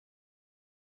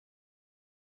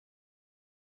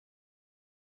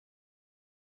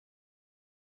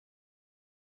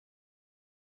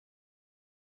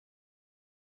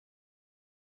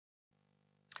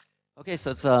Okay,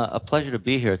 so it's a pleasure to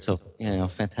be here. It's a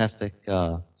fantastic,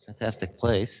 fantastic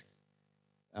place.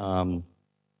 Um,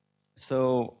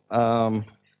 I'm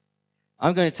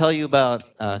going to tell you about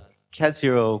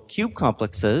cat-zero cube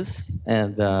complexes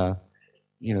and the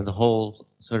whole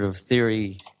sort of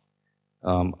theory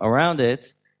around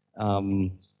it. I'll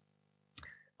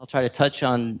try to touch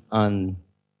on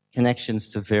connections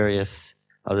to various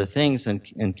other things and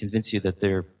convince you that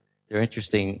they're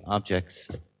interesting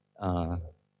objects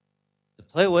to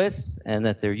play with and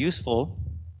that they're useful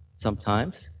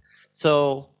sometimes.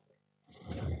 So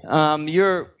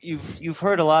you've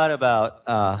heard a lot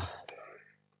about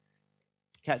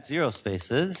cat-zero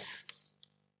spaces,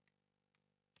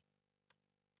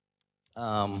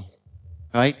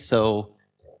 right? So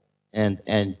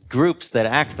and groups that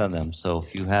act on them. So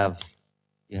if you have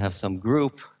some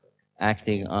group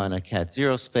acting on a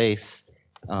cat-zero space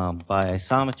by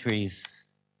isometries,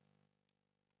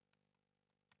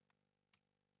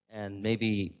 and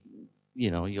maybe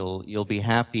you'll be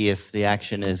happy if the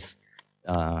action is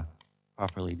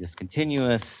properly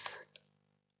discontinuous.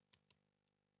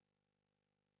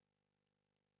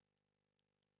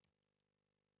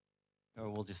 Or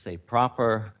we'll just say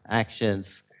proper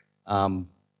actions, and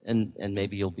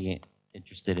maybe you'll be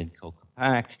interested in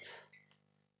co-compact.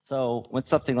 So when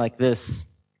something like this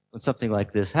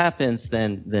happens,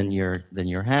 then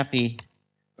you're happy,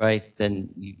 right? Then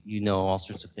you know all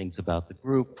sorts of things about the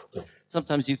group.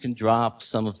 Sometimes you can drop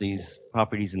some of these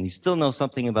properties and you still know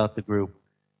something about the group,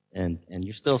 and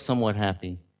you're still somewhat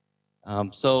happy.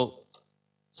 So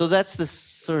that's the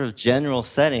sort of general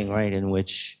setting, right, in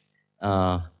which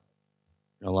a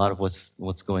lot of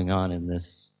what's going on in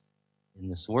this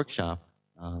workshop,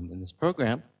 in this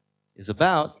program, is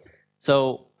about.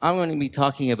 So I'm going to be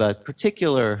talking about a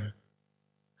particular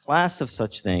class of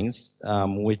such things,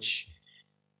 which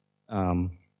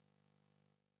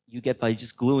you get by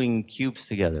just gluing cubes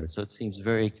together. So it seems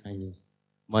very kind of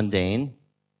mundane,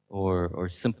 or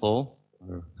simple,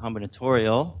 or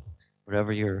combinatorial,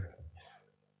 whatever your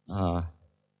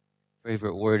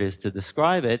favorite word is to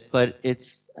describe it. But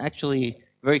it's actually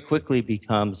very quickly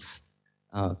becomes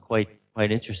quite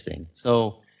interesting.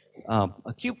 So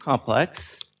a cube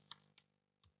complex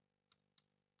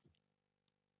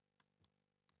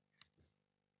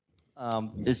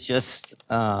is just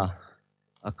a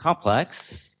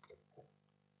complex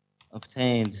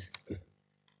obtained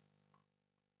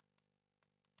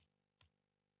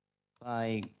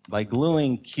by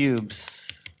gluing cubes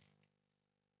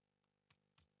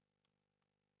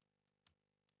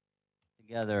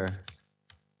together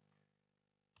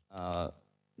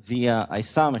via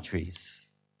isometries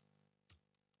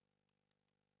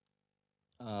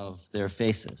of their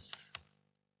faces.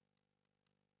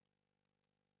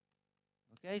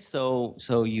 Okay, so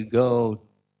you go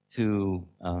to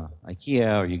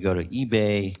IKEA, or you go to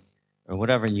eBay or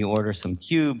whatever, and you order some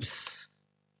cubes,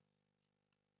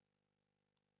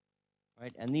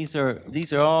 right? And these are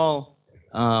all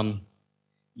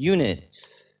unit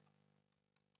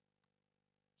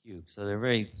cubes. So they're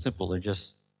very simple. They're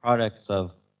just products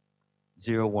of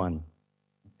 0, 1.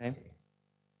 Okay.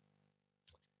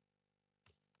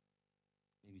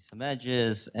 Maybe some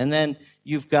edges, and then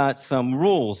you've got some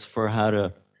rules for how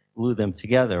to glue them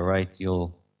together, right?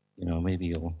 Maybe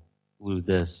you'll glue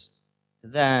this to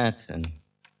that, and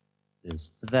this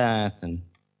to that, and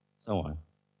so on.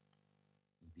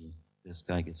 Maybe this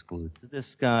guy gets glued to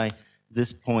this guy.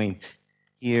 This point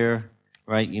here,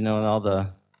 right? In all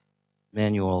the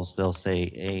manuals, they'll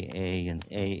say AA and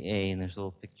AA, and there's a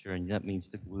little picture, and that means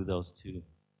to glue those two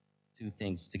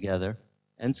things together.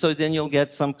 And so then you'll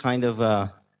get some kind of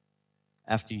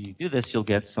after you do this, you'll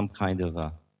get some kind of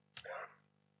a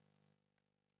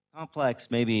complex.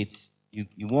 Maybe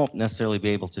you won't necessarily be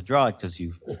able to draw it because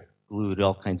you've glued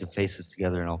all kinds of faces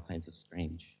together in all kinds of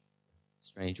strange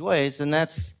ways, and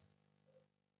that's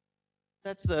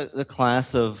the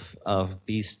class of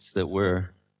beasts that we're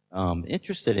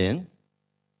interested in,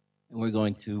 and we're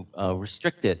going to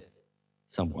restrict it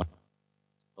somewhat.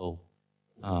 So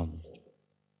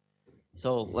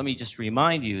let me just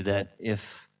remind you that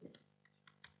if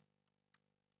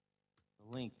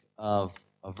the link of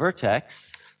a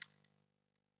vertex,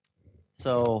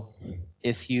 so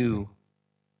if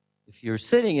you're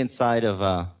sitting inside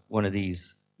of one of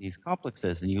these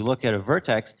complexes and you look at a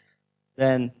vertex,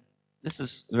 then this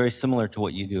is very similar to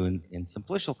what you do in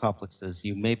simplicial complexes.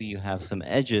 Maybe you have some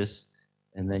edges,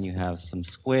 and then you have some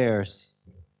squares,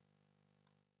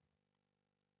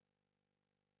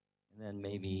 and then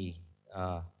maybe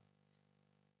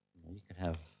you could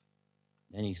have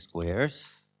many squares.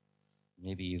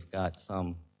 Maybe you've got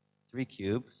some 3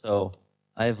 cube. So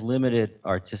have limited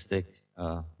artistic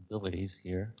abilities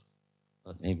here,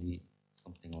 but maybe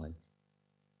something like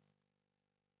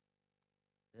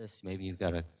this. Maybe you've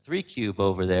got a 3 cube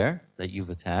over there that you've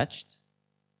attached.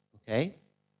 Okay.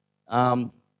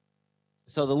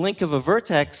 So the link of a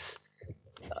vertex.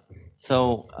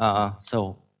 So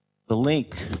the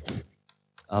link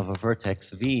of a vertex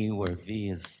V, where V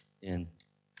is in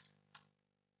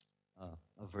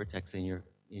a vertex in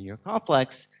your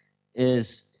complex,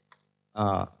 is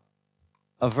a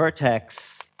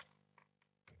vertex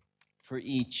for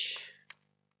each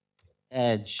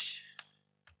edge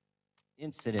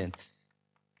incident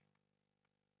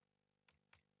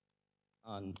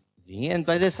on V. And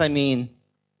by this I mean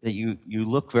that you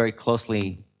look very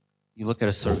closely, you look at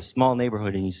a sort of small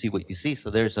neighborhood and you see what you see. So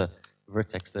there's a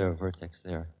vertex there, a vertex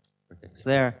there, vertex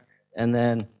there, and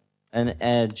then an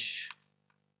edge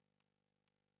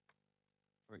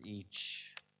for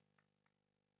each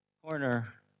corner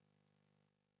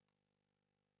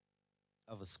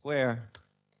of a square,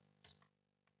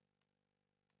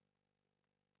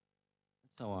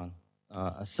 and so on.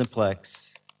 A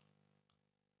simplex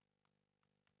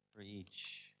for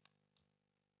each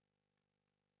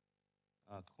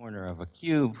corner of a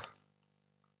cube,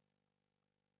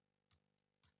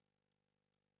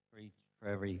 for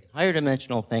every higher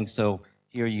dimensional thing. So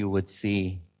here you would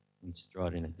see, let me just draw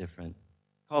it in a different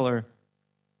color.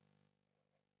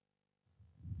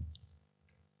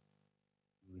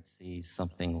 You would see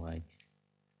something like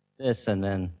this, and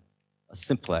then a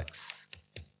simplex,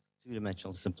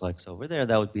 2-dimensional simplex over there.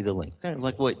 That would be the link. Kind of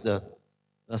like what the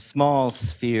small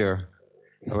sphere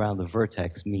around the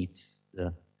vertex meets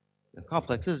the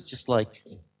complex. This is just like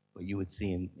what you would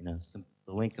see in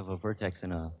the link of a vertex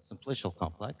in a simplicial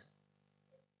complex.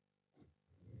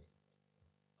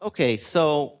 Okay,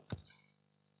 so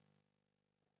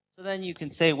then you can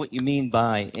say what you mean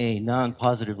by a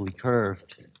non-positively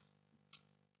curved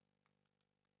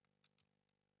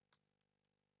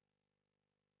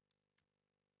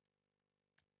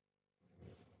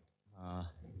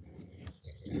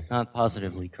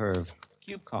non-positively curved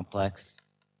cube complex.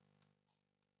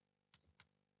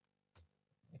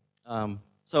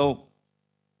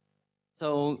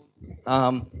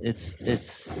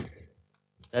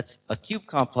 That's a cube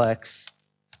complex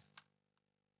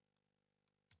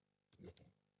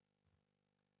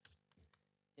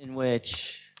in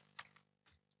which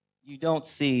you don't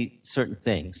see certain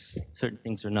things. Certain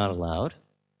things are not allowed.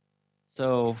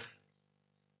 So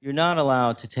you're not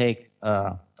allowed to take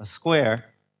a square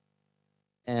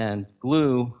and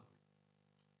glue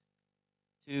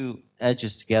 2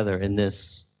 edges together in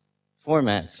this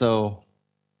format. So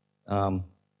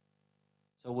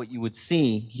what you would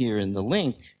see here in the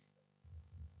link,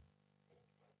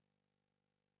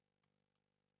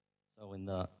 so in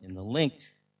the link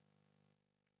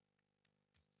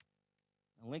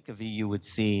of V, you would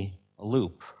see a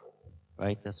loop,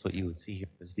 right? That's what you would see here,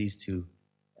 because these two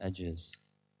edges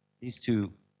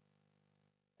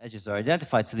are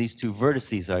identified. So these 2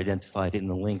 vertices are identified in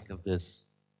the link of this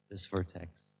vertex,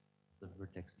 the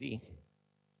vertex V. So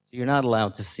you're not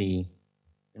allowed to see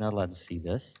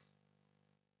this.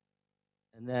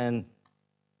 And then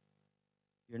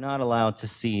you're not allowed to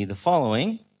see the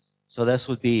following. So this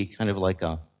would be kind of like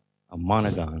a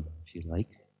monogon, if you like.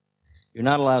 You're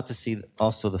not allowed to see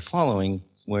also the following,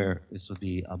 where this would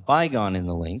be a bigon in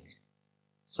the link.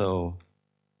 So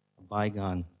a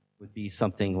bigon would be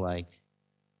something like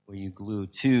where you glue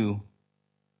 2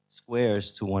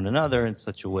 squares to one another in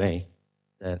such a way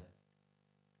that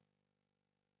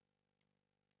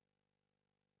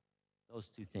those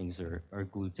 2 things are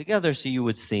glued together. So you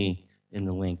would see in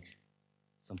the link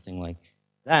something like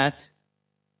that.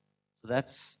 So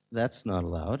that's not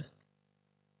allowed.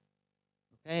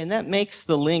 Okay, and that makes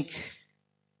the link,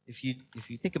 if you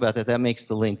think about that, that makes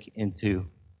the link into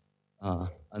a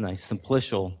nice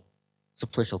simplicial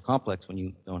complex when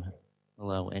you don't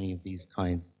allow any of these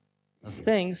kinds of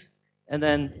things. And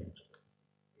then,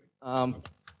 so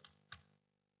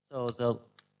the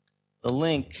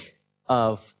link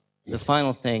of the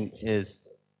final thing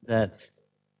is that,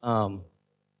 well,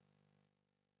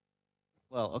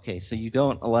 okay, so you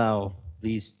don't allow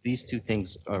these 2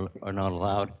 things are not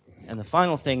allowed. And the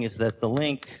final thing is that the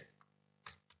link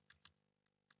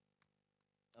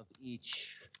of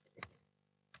each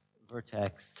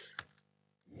vertex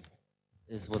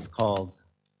is what's called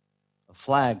a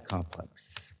flag complex.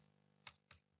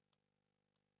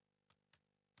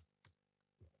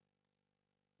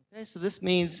 Okay, so this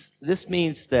means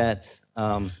that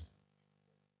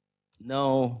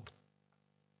no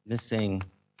missing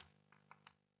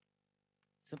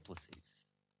simplices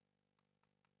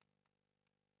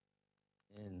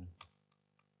in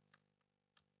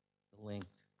the link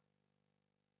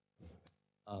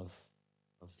of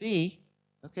phi.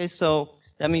 Okay, so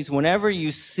that means whenever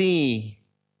you see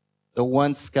the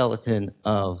one skeleton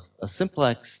of a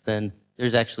simplex, then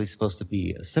there's actually supposed to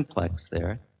be a simplex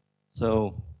there.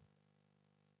 So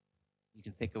you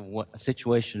can think of a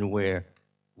situation where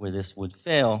this would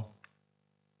fail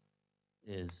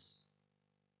is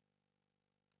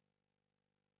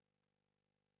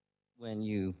when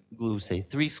you glue, say,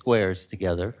 3 squares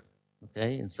together,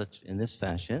 okay, in this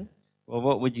fashion. Well,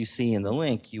 what would you see in the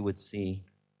link? You would see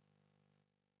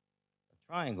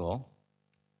a triangle,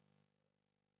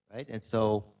 right? And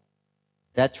so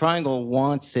that triangle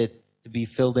wants it to be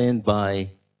filled in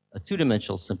by a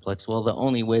 2-dimensional simplex. Well, the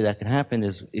only way that can happen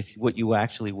is if what you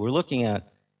actually were looking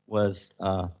at was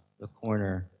the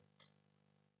corner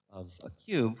of a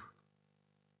cube.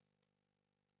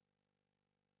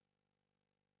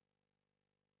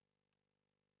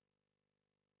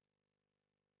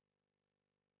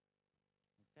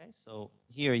 Okay, so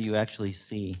here you actually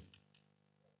see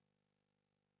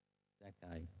that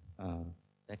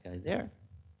guy there.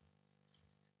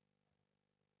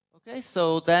 Okay,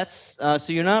 so that's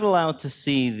so you're not allowed to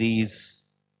see these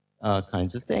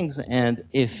kinds of things, and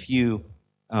if you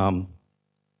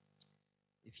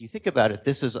think about it,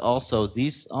 this is also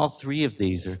all 3 of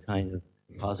these are kind of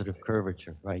positive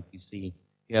curvature, right? You see,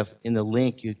 you have in the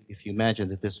link, if you imagine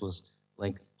that this was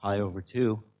length pi over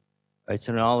 2, right?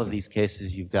 So in all of these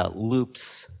cases, you've got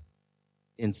loops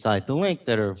inside the link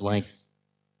that are of length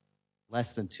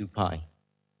less than 2 pi,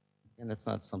 and that's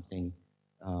not something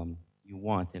you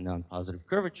want in non-positive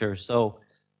curvature. So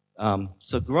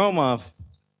Gromov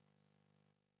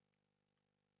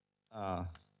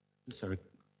sort of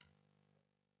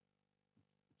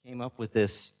came up with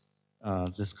this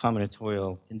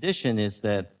combinatorial condition is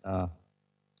that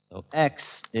so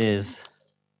X is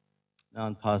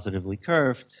non-positively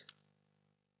curved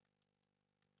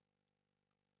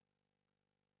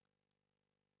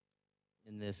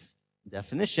in this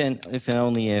definition if and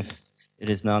only if it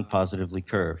is non-positively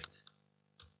curved.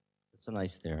 It's a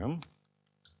nice theorem.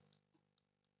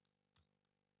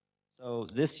 So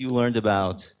this you learned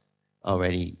about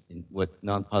already in what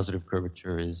non-positive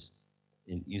curvature is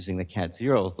in using the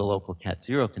cat-0, the local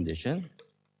cat-0 condition.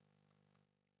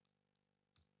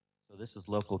 So this is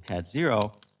local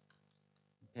cat-0,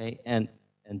 okay, and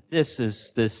this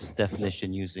is this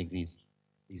definition using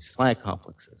these flag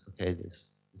complexes, okay, this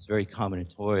very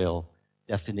combinatorial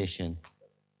definition,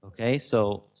 okay.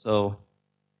 So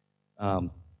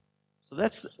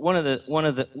that's one of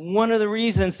the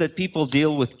reasons that people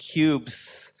deal with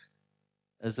cubes,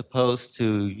 as opposed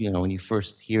to, you know, when you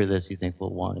first hear this, you think,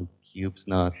 well, why cubes,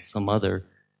 not some other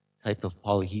type of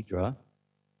polyhedra?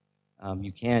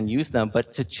 You can use them,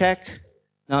 but to check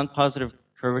non-positive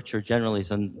curvature generally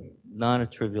is not a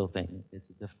trivial thing. It's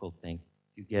a difficult thing.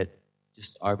 You get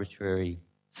just arbitrary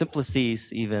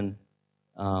simplices even.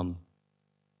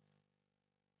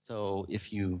 So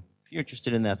if you're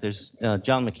interested in that, there's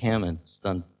John McCammon's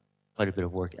done quite a bit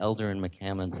of work. Elder and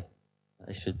McCammon.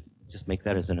 I should just make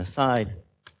that as an aside.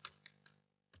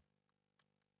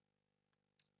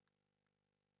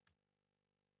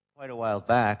 Quite a while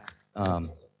back.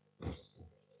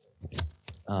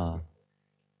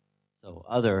 So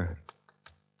other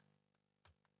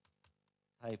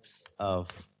types of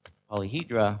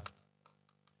polyhedra.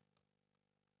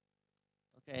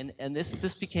 Okay, and this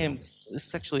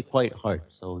is actually quite hard.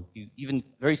 So even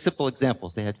very simple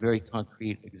examples, they had very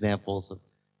concrete examples of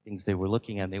things they were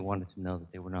looking at. They wanted to know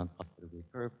that they were non-positively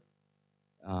curved,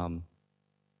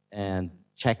 and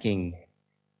checking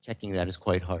that is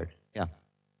quite hard. Yeah.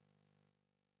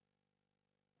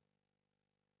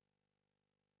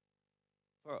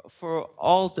 For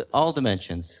all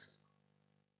dimensions.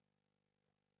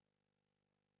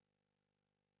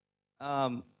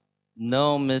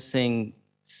 No missing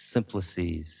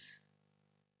simplices.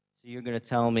 So you're going to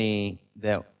tell me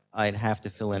that I'd have to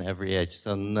fill in every edge.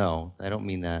 So no, I don't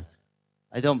mean that.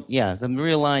 Yeah, the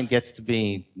real line gets to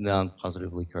be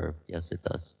non-positively curved. Yes, it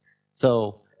does.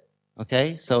 So,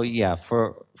 okay, so yeah,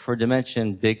 for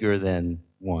dimension bigger than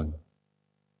 1.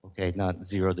 Okay, not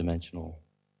 0-dimensional.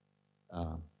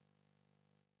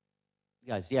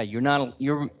 Guys, yeah,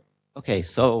 okay,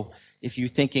 so if you're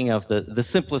thinking of the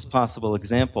simplest possible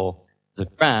example is a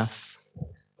graph,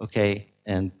 okay,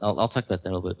 and I'll talk about that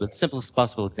in a little bit, but the simplest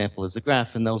possible example is a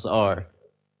graph, and those are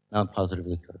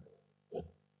non-positively curved.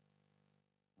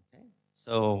 Okay,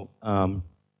 so, and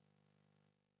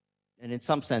in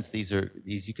some sense,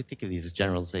 you could think of these as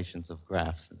generalizations of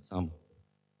graphs in some.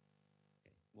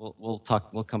 We'll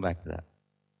come back to that.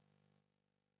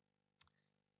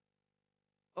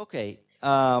 Okay.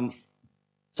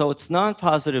 So it's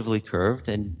non-positively curved,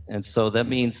 and so that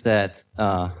means that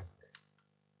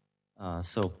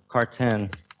so Cartan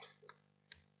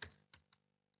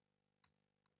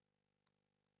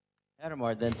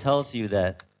Hadamard then tells you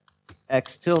that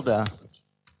x tilde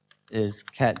is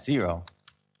cat 0.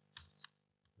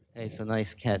 Okay, it's a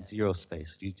nice cat 0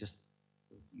 space. You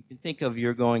can think of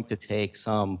you're going to take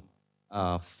some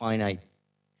finite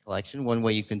collection. One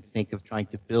way you can think of trying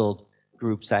to build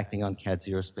groups acting on cat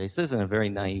 0 spaces in a very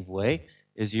naive way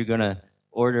is you're going to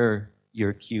order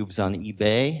your cubes on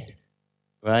eBay,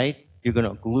 right? You're going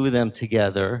to glue them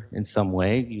together in some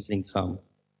way using some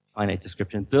finite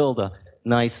description, build a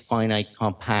nice finite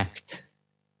compact,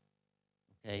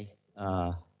 okay,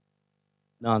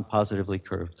 non-positively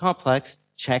curved complex.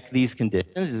 Check these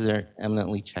conditions. These are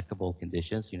eminently checkable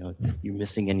conditions. You know, you're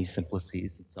missing any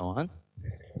simplices and so on.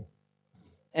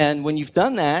 And when you've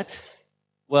done that,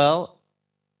 well,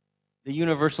 the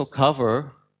universal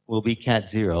cover will be cat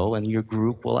 0, and your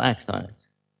group will act on it,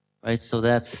 right? So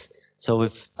that's, so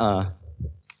if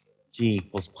G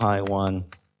equals pi 1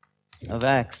 of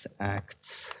x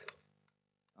acts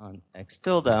on x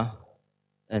tilde,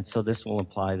 and so this will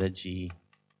imply that G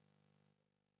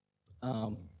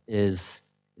is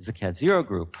a cat 0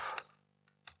 group.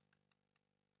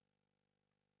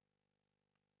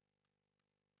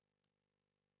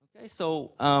 Okay,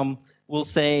 so we'll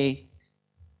say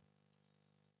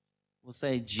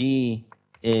G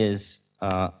is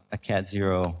a cat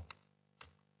 0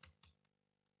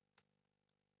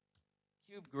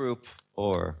 cube group,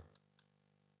 or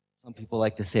some people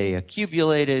like to say a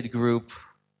cubulated group.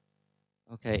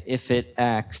 Okay, if it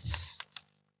acts,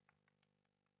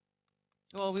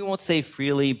 well, we won't say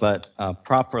freely, but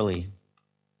properly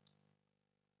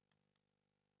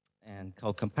and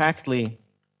co-compactly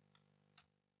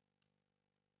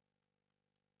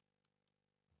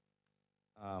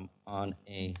on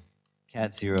a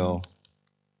cat 0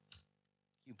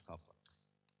 cube complex.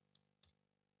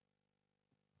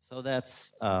 So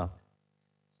that's, you can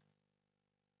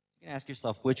ask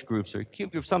yourself which groups are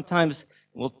cube groups. Sometimes,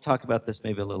 we'll talk about this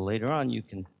maybe a little later on, you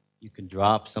can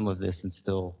drop some of this and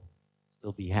still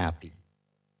be happy.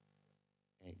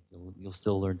 Okay, you'll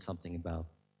still learn something about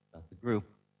the group.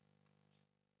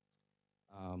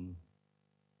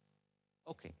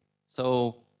 Okay,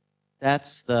 so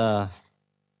that's the,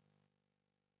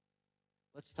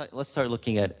 let's start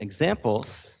looking at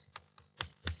examples.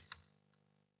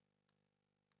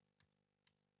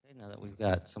 Okay, now that we've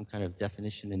got some kind of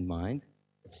definition in mind.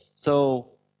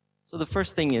 So the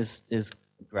first thing is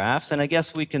graphs, and I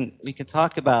guess we can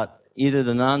talk about either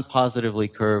the non-positively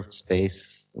curved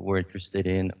space that we're interested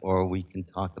in, or we can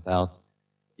talk about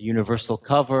the universal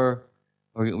cover,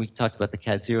 or we can talk about the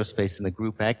cat 0 space and the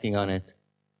group acting on it.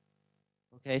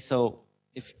 Okay, so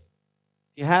if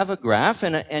you have a graph,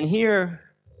 and here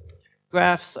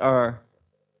graphs are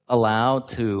allowed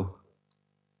to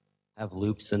have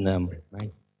loops in them,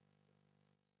 right?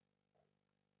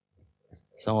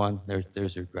 So on.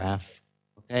 There's your graph.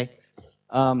 Okay.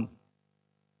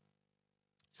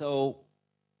 So,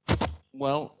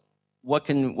 well, what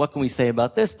can we say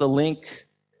about this? The link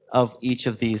of each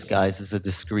of these guys is a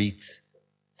discrete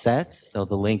set. So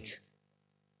the links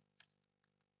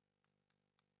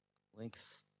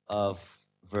of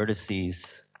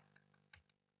vertices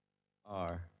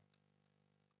are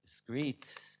discrete,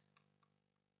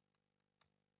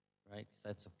 right?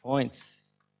 Sets of points.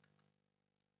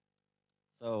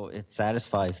 So it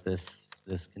satisfies this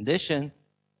condition.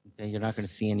 Okay, you're not going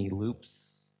to see any loops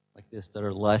like this that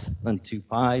are less than 2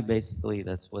 pi. Basically,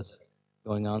 that's what's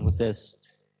going on with this.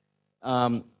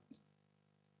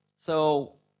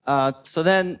 So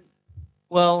then,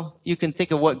 well, you can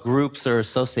think of what groups are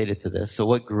associated to this. So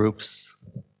what groups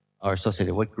are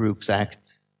associated? What groups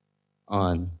act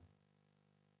on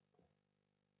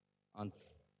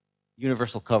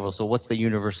universal cover? So what's the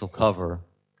universal cover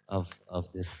of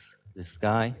this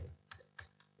guy?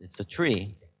 It's a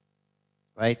tree,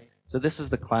 right? So this is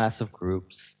the class of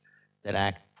groups that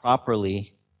act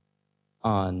properly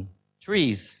on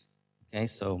trees. Okay,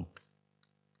 so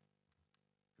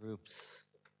groups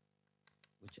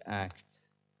which act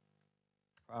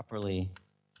properly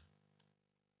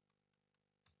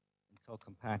and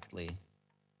co-compactly on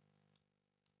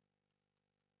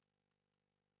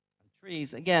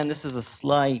trees. Again, this is a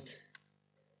slight,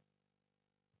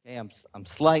 okay, I'm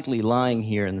slightly lying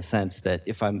here in the sense that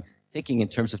if I'm thinking in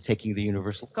terms of taking the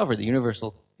universal cover, the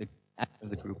act of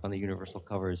the group on the universal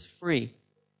cover is free.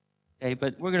 Okay,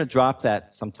 but we're going to drop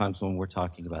that sometimes when we're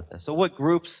talking about this. So what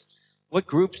groups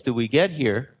do we get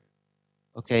here?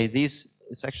 Okay,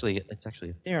 it's actually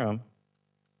a theorem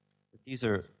that these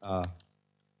are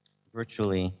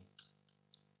virtually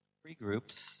free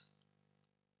groups.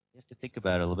 You have to think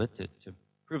about it a little bit to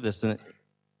prove this. And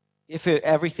if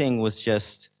everything was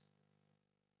just,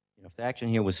 if the action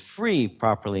here was free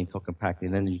properly and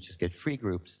co-compacting, then you just get free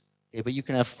groups. Okay, but you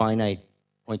can have finite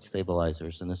point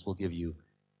stabilizers, and this will give you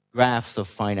graphs of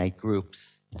finite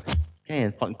groups. Okay,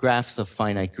 and graphs of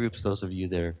finite groups, those of you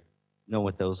that know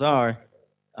what those are,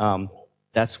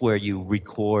 that's where you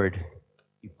record,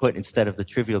 you put, instead of the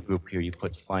trivial group here, you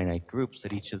put finite groups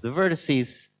at each of the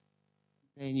vertices,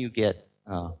 and you get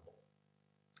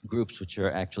groups which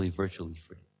are actually virtually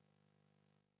free.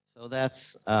 So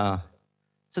that's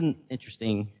it's an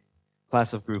interesting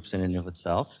class of groups in and of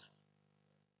itself.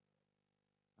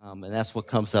 And that's what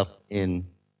comes up in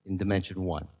dimension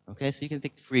 1. Okay, so you can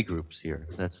think free groups here.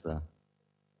 That's the...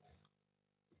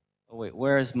 Oh wait,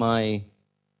 where's my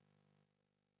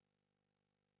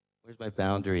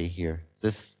boundary here?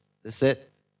 Is this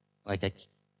it? Like I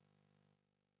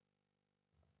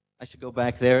should go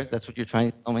back there? That's what you're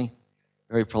trying to tell me?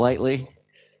 Very politely?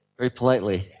 Very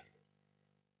politely.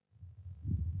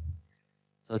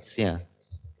 So it's, yeah,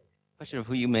 question of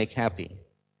who you make happy.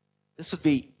 This would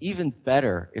be even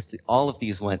better if all of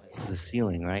these went to the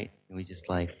ceiling, right? And we just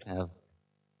like have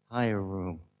higher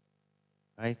room,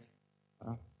 right?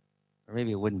 Well, or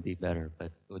maybe it wouldn't be better, but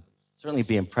it would certainly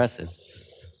be impressive.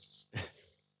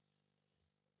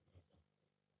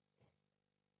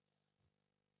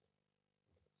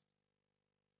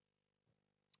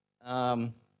 I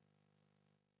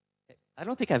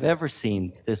don't think I've ever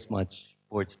seen this much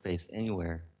board space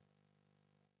anywhere.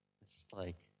 It's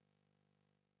like,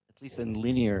 at least in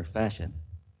linear fashion.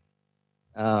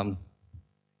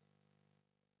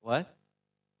 What?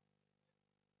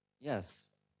 Yes,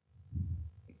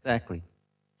 exactly.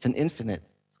 It's an infinite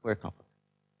square complex.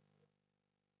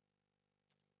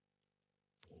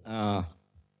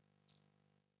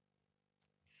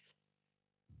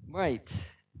 Right.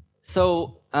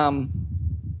 So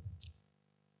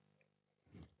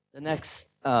the next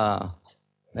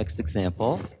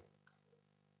example.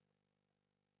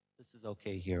 This is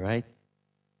okay here, right?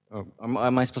 Or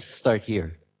am I supposed to start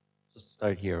here? Supposed to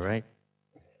start here, right?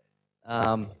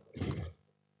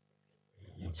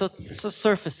 So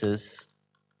surfaces.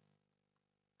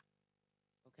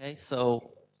 Okay,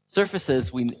 so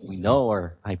surfaces we know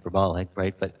are hyperbolic,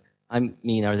 right? But I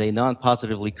mean, are they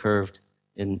non-positively curved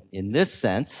in this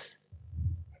sense?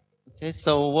 Okay,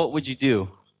 so what would you do?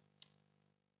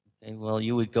 Okay, well,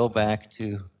 you would go back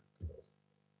to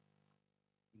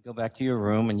your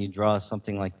room and you draw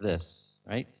something like this,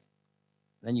 right?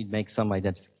 Then you'd make some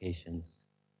identifications,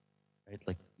 right?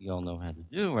 Like you all know how to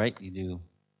do, right? You do.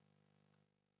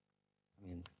 I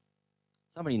mean,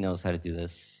 somebody knows how to do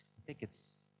this. I think it's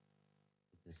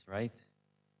this, right?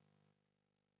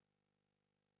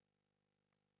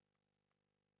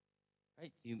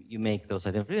 Right? You make those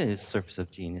identifications, surface of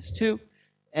genus 2,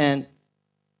 and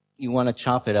you want to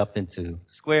chop it up into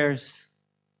squares.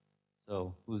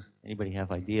 So anybody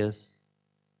have ideas?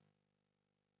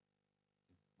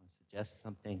 Want to suggest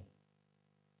something?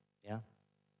 Yeah?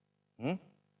 Oh,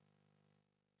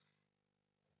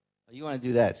 you want to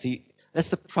do that. See, that's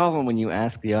the problem when you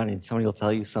ask the audience. Somebody will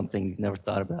tell you something you've never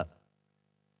thought about.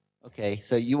 Okay,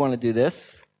 so you want to do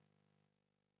this.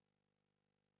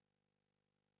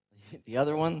 The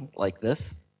other one, like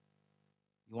this.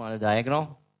 You want a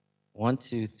diagonal? 1,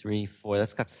 2, 3, 4.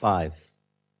 That's got 5.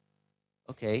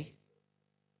 Okay.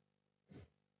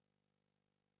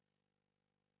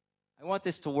 I want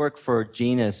this to work for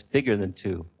genus bigger than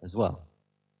 2 as well.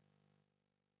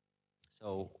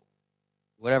 So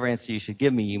whatever answer you should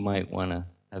give me, you might want to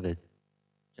have it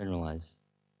generalized.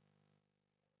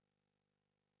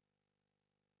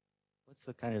 What's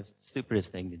the kind of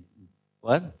stupidest thing?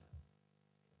 What?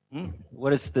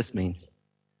 What does this mean?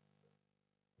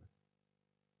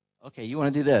 Okay, you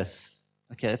want to do this.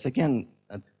 Okay, that's again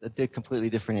a completely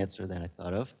different answer than I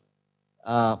thought of.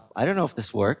 I don't know if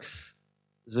this works.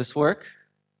 Does this work?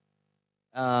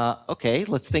 Okay,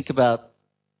 let's think about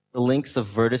the links of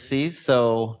vertices.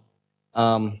 So, I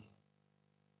don't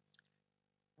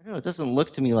know, it doesn't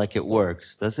look to me like it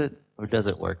works, does it? Or does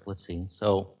it work? Let's see.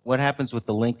 So what happens with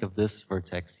the link of this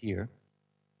vertex here?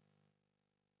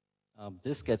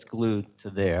 This gets glued to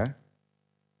there.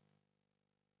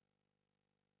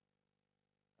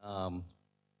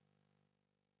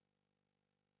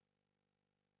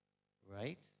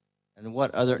 Right? And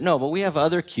what other, no, but we have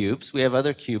other cubes. We have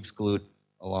other cubes glued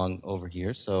along over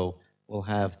here. So we'll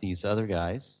have these other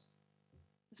guys.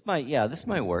 This might, yeah, this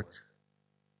might work.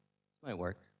 This might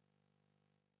work.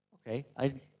 Okay,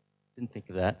 I didn't think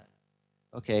of that.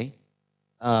 Okay,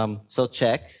 so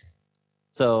check.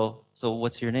 So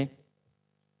what's your name?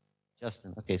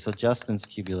 Justin. Okay, so Justin's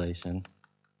cubulation.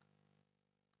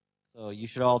 So you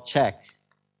should all check.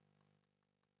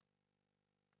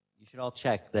 You should all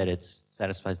check that it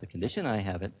satisfies the condition. I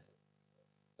haven't,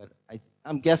 but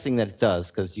I'm guessing that it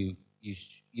does, because you're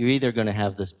either going to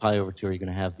have this pi over 2 or you're going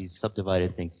to have these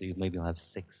subdivided things. So you maybe will have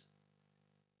 6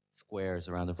 squares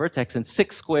around the vertex, and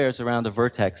 6 squares around the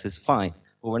vertex is fine.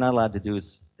 What we're not allowed to do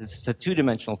is, this is a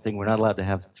 2-dimensional thing, we're not allowed to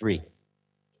have 3.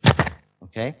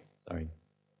 Okay? Sorry.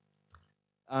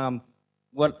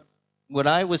 What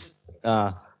I was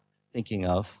thinking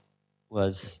of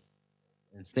was,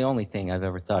 it's the only thing I've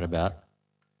ever thought about,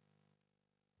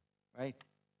 right,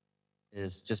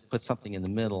 is just put something in the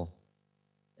middle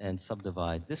and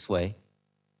subdivide this way.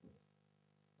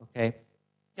 Okay?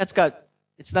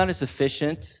 It's not as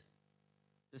efficient.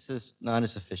 This is not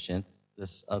as efficient.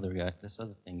 This other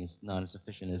thing is not as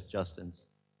efficient as Justin's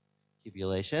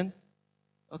cubulation.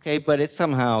 Okay, but it's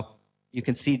somehow, you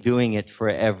can see doing it for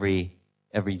every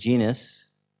genus,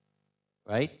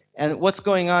 right? And what's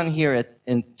going on here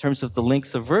in terms of the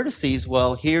links of vertices?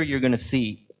 Well, here you're going to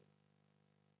see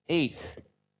 8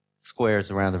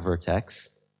 squares around the vertex.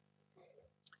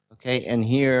 Okay, and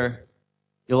here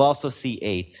you'll also see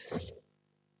 8.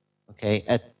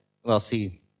 Okay,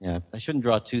 yeah, I shouldn't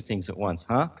draw 2 things at once,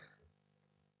 huh?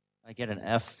 I get an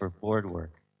F for board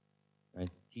work, right?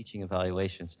 Teaching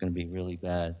evaluation is going to be really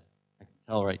bad. I can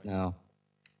tell right now.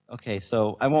 Okay,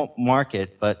 so I won't mark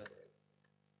it, but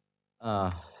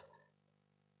okay,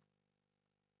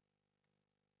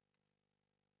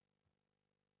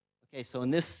 so in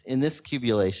this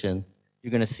cubulation,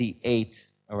 you're going to see 8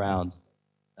 around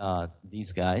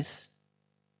these guys.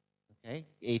 Okay,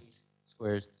 8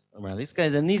 squares around these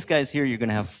guys, and these guys here, you're going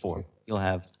to have 4. You'll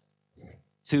have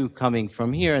 2 coming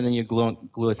from here, and then you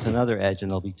glue it to another edge, and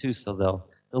there'll be 2. So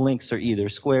the links are either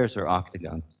squares or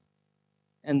octagons,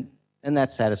 and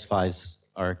that satisfies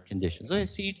our conditions.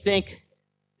 So you'd think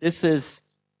this is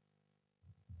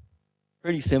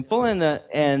pretty simple, and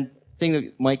the thing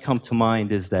that might come to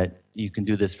mind is that you can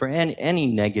do this for any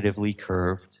negatively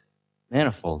curved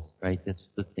manifold, right?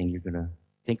 That's the thing you're going to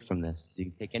think from this. So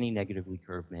you can take any negatively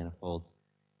curved manifold.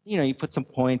 You know, you put some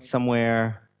points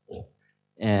somewhere,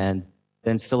 and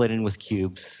then fill it in with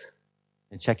cubes,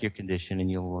 and check your condition,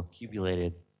 and you'll have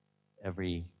cubulated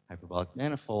every hyperbolic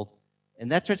manifold.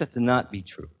 And that turns out to not be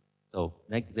true. So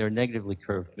there are negatively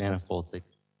curved manifolds that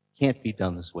can't be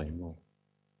done this way, and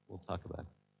we'll talk about it.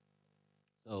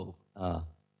 So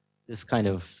this kind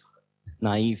of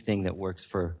naive thing that works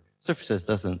for surfaces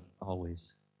doesn't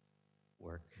always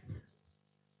work.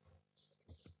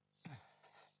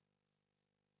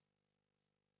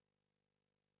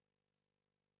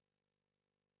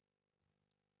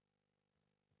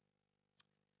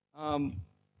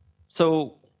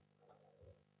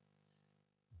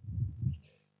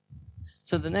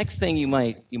 So the next thing you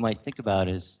might think about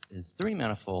is 3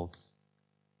 manifolds,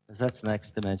 because that's the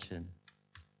next dimension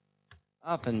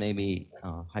up, and maybe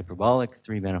hyperbolic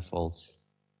 3 manifolds.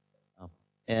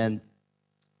 And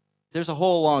there's a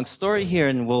whole long story here,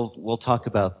 and we'll talk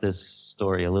about this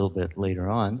story a little bit later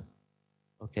on.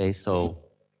 Okay, so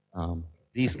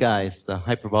these guys, the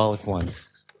hyperbolic ones,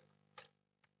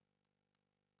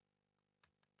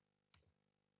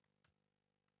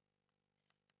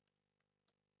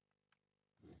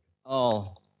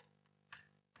 all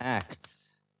act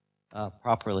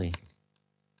properly,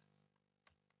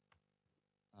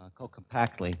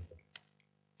 co-compactly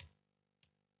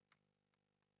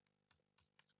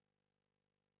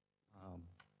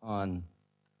on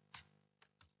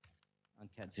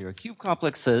cat 0 cube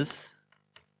complexes.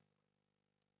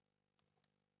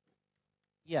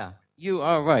 Yeah, you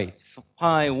are right.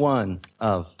 Pi 1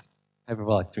 of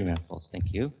hyperbolic 3 manifolds.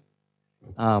 Thank you.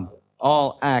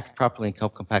 All act properly and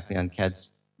co-compactly on cat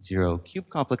 0 cube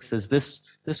complexes.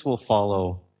 This will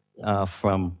follow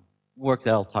from work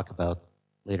that I'll talk about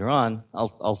later on.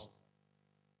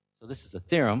 So this is a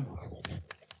theorem,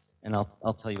 and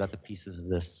I'll tell you about the pieces of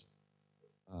this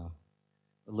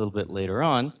a little bit later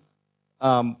on.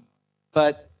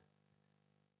 But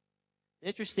the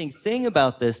interesting thing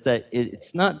about this, that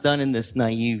it's not done in this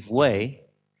naive way.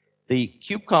 The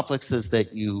cube complexes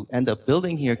that you end up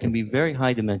building here can be very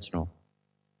high dimensional.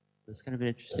 That's kind of an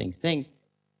interesting thing.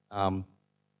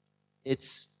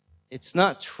 It's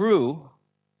not true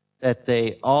that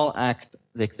they all act,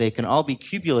 that they can all be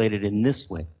cubulated in this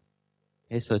way.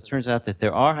 Okay, so it turns out that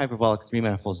there are hyperbolic 3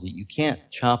 manifolds that you can't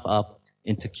chop up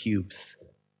into cubes.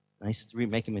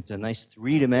 Make them into a nice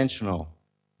 3-dimensional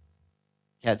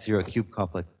cat 0 cube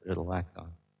complex that it'll act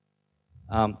on.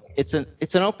 It's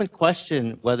an open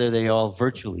question whether they all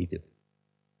virtually do.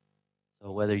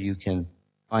 So whether you can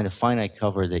find a finite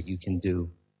cover that you can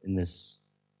do in this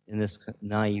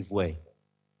naive way.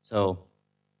 So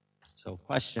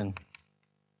question,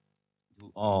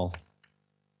 do all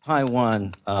pi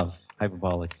 1 of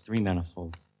hyperbolic 3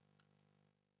 manifold.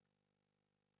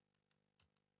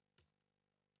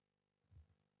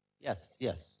 Yes,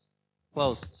 yes.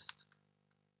 Closed.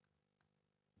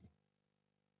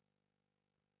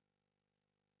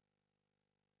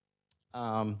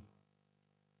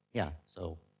 Yeah,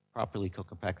 so properly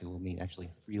co-compactly will mean actually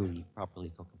freely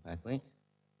properly co-compactly.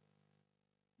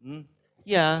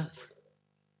 Yeah,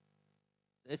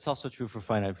 it's also true for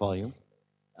finite volume.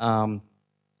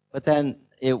 But then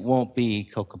it won't be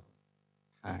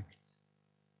co-compact.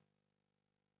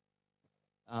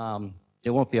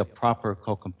 There won't be a proper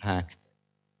co-compact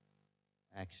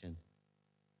action.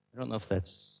 I don't know if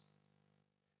that's...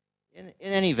 In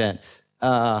any event,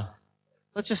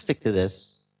 let's just stick to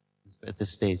this at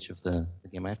this stage of the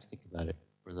game. I have to think about it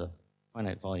for the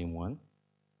finite volume one.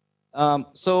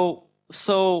 So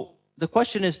the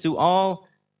question is, do all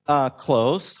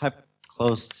closed,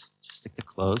 just stick to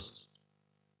closed,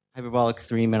 hyperbolic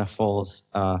 3 manifolds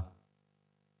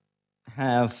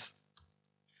have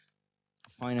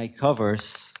finite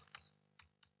covers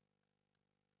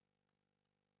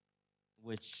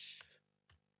which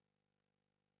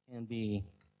can be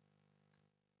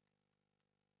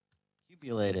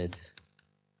cubulated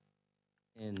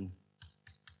in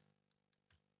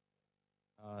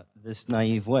this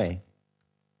naive way.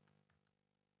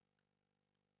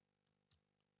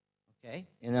 Okay?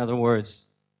 In other words,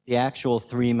 the actual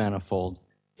 3 manifold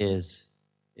is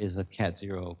a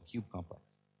cat0 cube complex.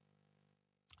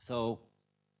 So,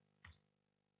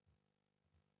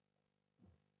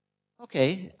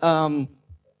 okay.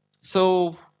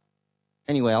 So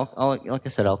anyway, like I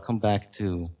said, I'll come back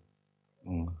to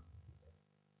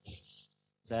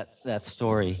that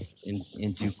story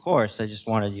in due course. I just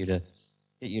wanted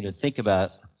get you to think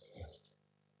about,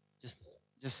 just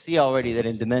see already that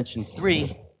in dimension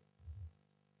 3,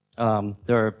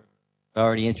 there are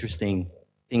already interesting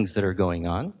things that are going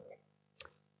on.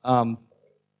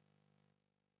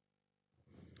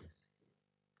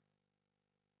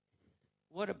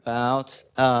 What about,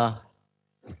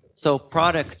 so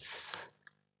products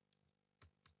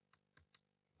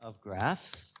of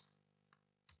graphs,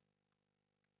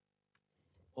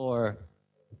 or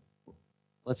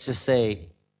let's just say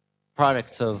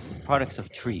products of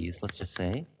trees, let's just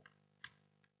say.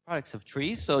 Products of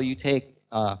trees, so you take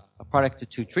a product of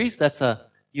 2 trees,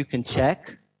 you can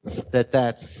check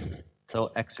that's,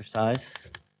 so exercise.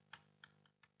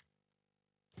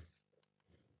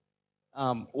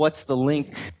 What's the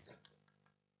link?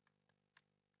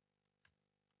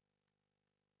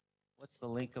 What's the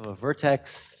link of a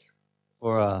vertex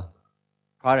or a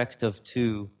product of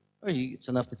 2, or it's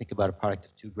enough to think about a product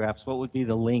of 2 graphs. What would be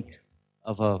the link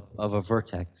of a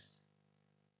vertex?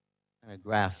 What kind of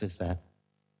graph is that?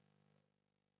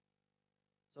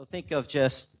 So think of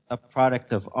just a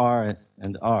product of R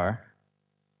and R,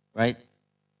 right?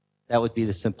 That would be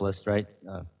the simplest, right?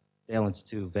 Valence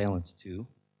 2, valence 2.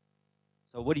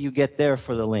 So what do you get there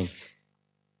for the link?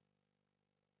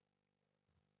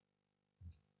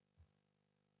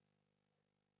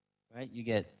 Right?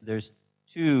 There's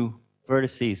 2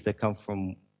 vertices that come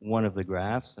from one of the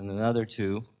graphs, and another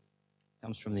 2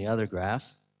 comes from the other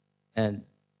graph. And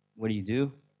what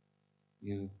do?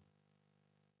 You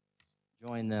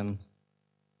join them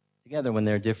together when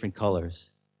they're different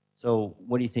colors. So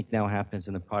what do you think now happens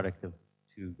in the product of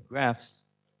 2 graphs?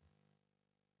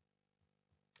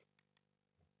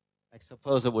 I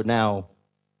suppose it would now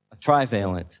a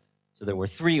trivalent. So there were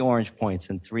 3 orange points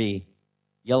and 3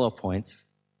 yellow points.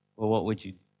 Well,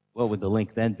 what would the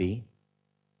link then be?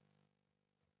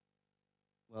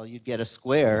 Well, you'd get a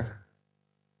square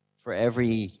for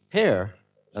every pair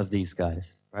of these guys,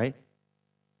 right?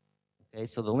 Okay,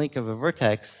 so the link of a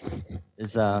vertex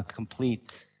is a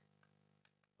complete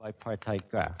bipartite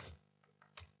graph.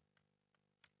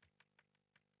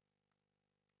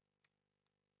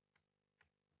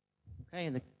 Okay,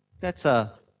 and that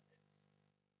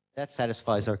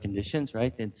satisfies our conditions,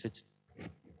 right?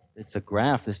 It's a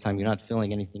graph this time. You're not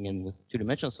filling anything in with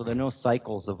 2-dimensional, so there are no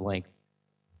cycles of length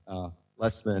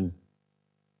less than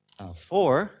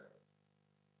 4.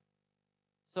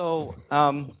 So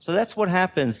that's what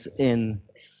happens in.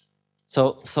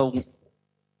 So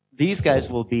these guys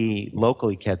will be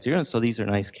locally cat0, and so these are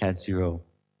nice cat0.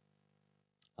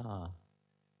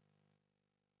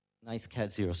 Nice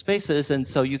cat0 spaces, and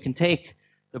so you can take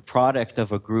the product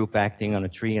of a group acting on a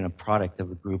tree and a product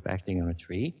of a group acting on a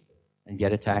tree, and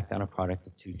get attacked on a product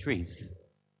of 2 trees,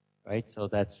 right? So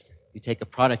that's you take a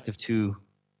product of two,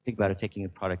 think about it taking a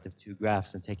product of two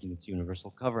graphs and taking its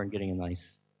universal cover and getting a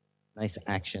nice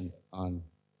action on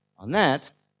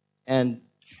that. And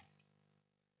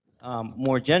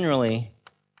more generally,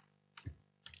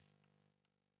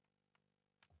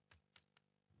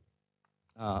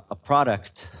 a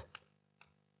product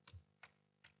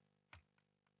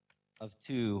of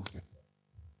two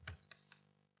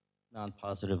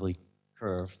non-positively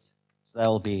curved, so that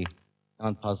will be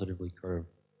non-positively curved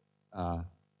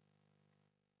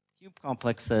cube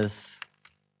complexes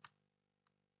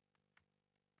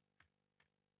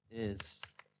is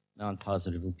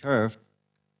non-positively curved.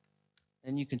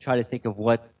 And you can try to think of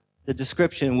what the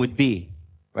description would be,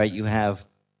 right? You have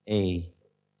a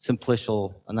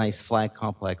simplicial, a nice flag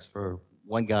complex for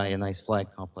one guy, a nice flag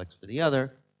complex for the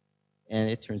other. And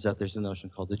it turns out there's a notion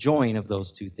called the join of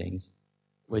those two things,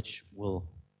 which will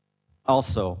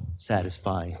also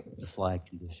satisfy the flag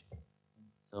condition.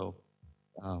 So,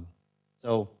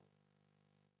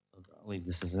 I'll leave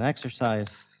this as an exercise,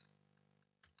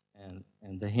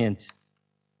 and the hint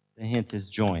is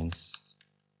joins.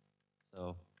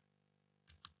 So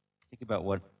think about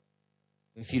what,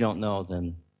 if you don't know,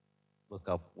 then look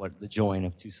up what the join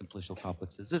of two simplicial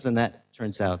complexes is, and that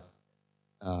turns out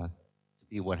to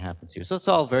be what happens here. So it's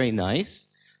all very nice.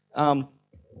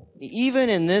 Even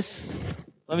in this,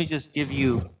 let me just give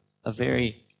you a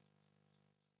very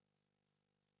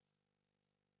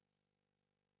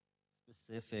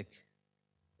specific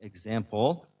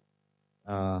example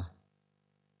from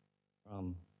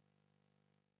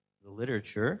the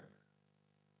literature.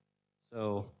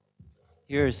 So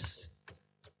here's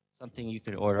something you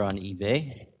could order on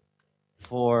eBay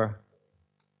for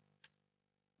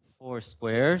 4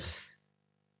 squares.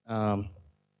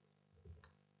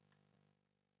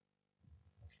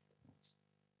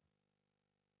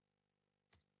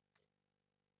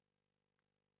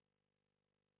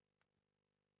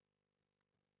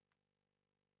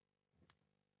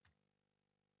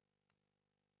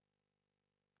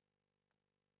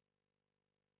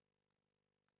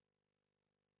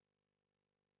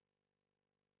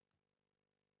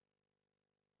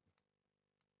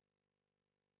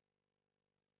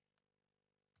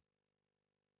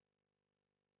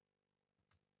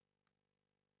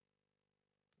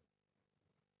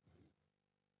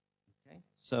 Okay,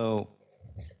 so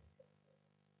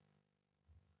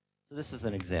this is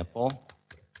an example.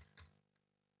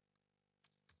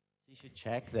 You should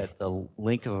check that the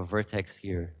link of a vertex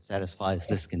here satisfies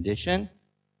this condition.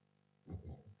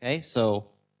 Okay,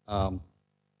 so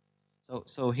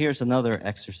so here's another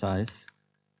exercise.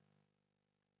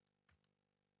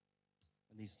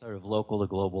 These sort of local to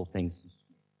global things.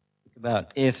 Think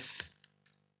about if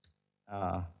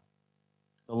the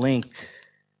link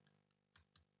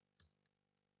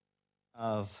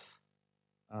of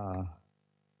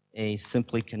a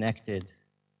simply connected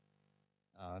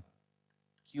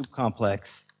cube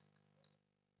complex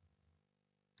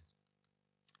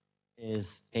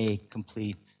is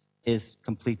complete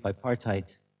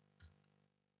bipartite.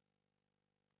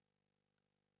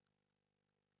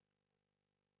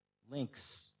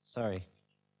 Links, sorry.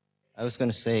 I was going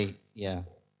to say, yeah.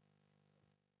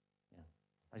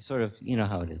 I sort of, you know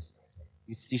how it is.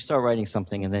 You start writing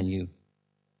something and then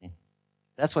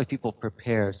that's why people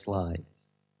prepare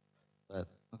slides. But,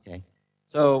 okay.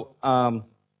 So,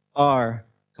 R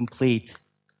complete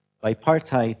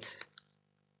bipartite.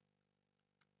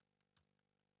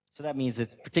 So that means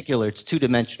it's particular, it's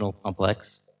two-dimensional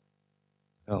complex.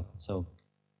 Oh, so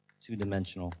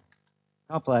two-dimensional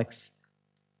complex.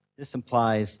 This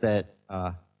implies that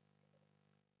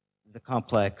the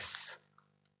complex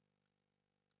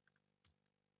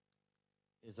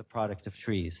is a product of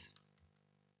trees.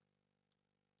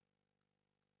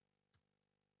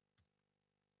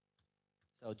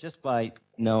 So just by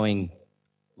knowing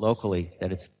locally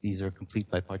that these are complete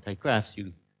bipartite graphs,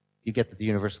 you get that the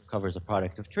universal cover is a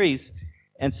product of trees.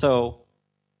 And so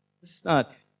this is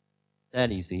not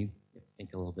that easy. You have to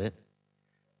think a little bit.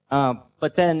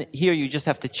 But then here you just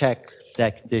have to check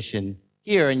that condition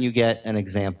here, and you get an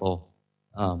example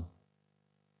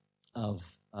of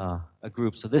a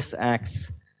group. So this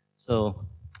acts, so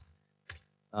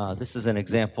this is an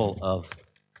example of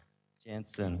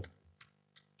Jansen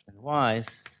and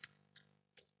Wise,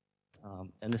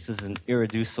 and this is an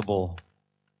irreducible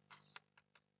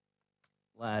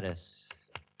lattice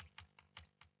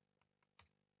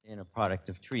in a product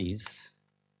of trees.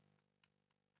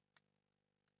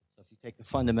 So if you take the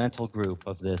fundamental group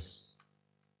of this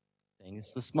thing,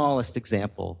 it's the smallest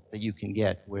example that you can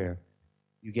get where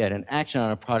you get an action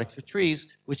on a product of trees,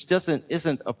 which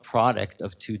isn't a product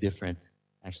of two different,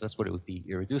 actually that's what it would be.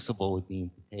 Irreducible would mean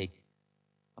to take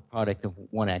a product of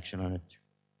one action on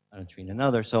a tree and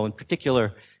another. So in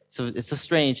particular, so it's a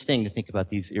strange thing to think about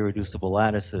these irreducible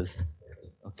lattices.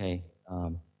 Okay,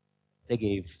 they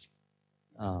gave,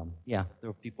 yeah, there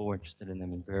were people who were interested in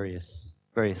them in various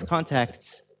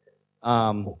contexts.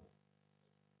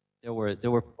 There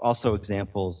were also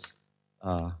examples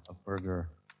of Berger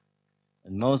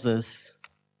and Moses.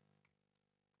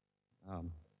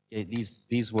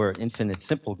 These were infinite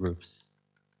simple groups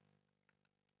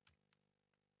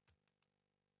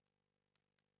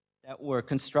that were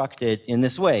constructed in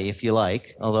this way, if you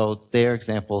like, although their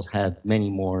examples had many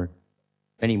more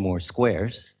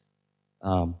squares,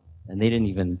 and they didn't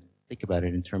even think about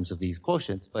it in terms of these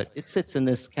quotients, but it sits in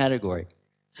this category.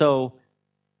 So,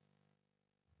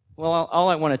 well, all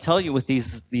I want to tell you with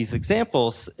these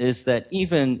examples is that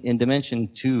even in dimension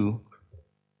 2,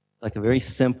 like a very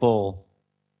simple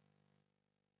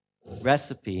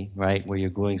recipe, right, where you're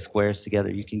gluing squares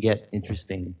together, you can get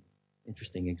interesting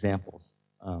examples.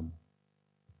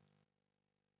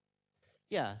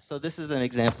 Yeah, so this is an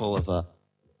example of a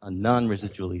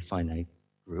non-residually finite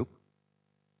group.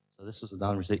 So this was a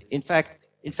non-residual. In fact,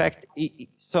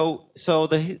 so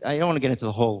I don't want to get into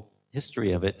the whole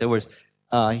history of it. There was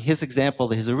his example,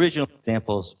 his original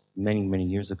examples many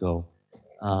years ago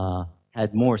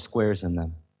had more squares in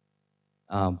them.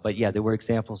 But yeah, there were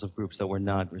examples of groups that were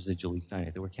not residually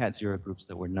finite. There were cat zero groups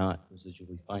that were not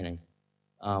residually finite.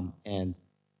 And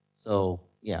so,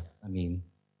 yeah, I mean,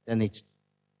 then they,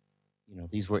 you know,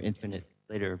 these were infinite.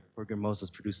 Later, Berger and Moses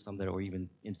produced some that were even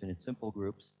infinite simple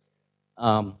groups.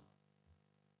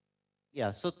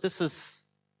 Yeah, so there's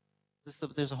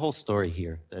a whole story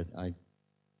here that I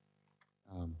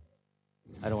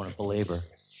don't want to belabor.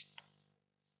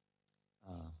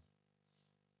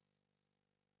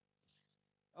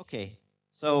 Okay,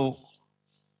 so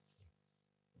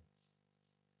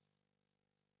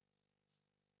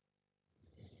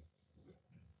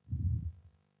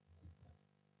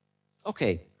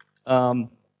okay.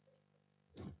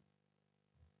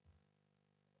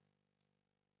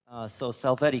 So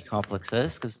Salvetti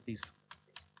complexes, because these.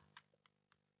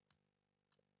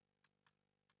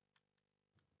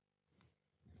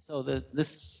 So the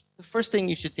first thing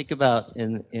you should think about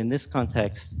in this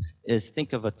context is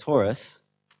think of a torus.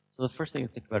 So the first thing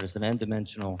to think about is an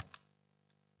n-dimensional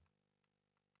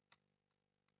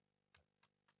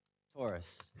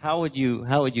torus. How would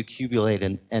you cubulate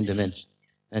an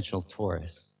n-dimensional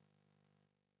torus?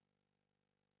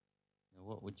 Now,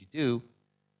 what would you do?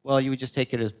 Well, you would just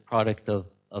take it as product of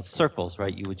circles,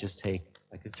 right? You would just take,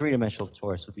 like a three-dimensional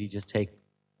torus would be just take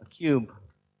a cube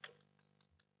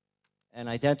and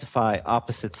identify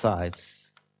opposite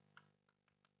sides.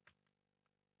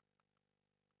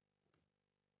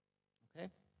 Okay?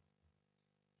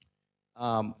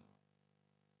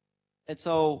 And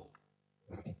so,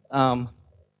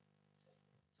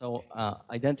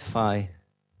 identify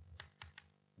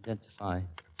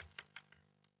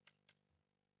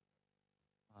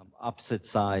opposite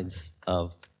sides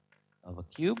of a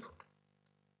cube.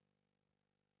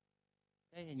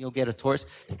 Okay, and you'll get a torus.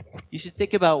 You should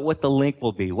think about what the link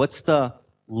will be. What's the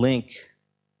link?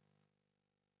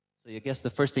 So I guess the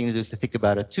first thing to do is to think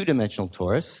about a two-dimensional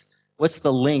torus. What's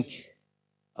the link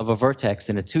of a vertex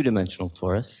in a two-dimensional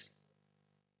torus?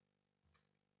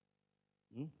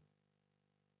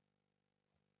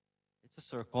 It's a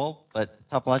circle, but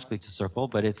topologically it's a circle,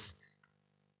 but it's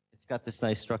got this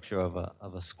nice structure of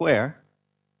a square.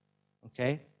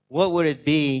 Okay, what would it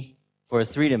be for a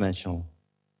three-dimensional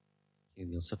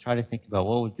cubule? So try to think about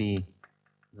what would be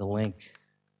the link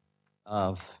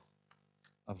of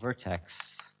a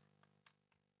vertex.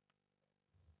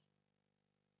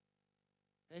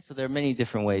 Okay, so there are many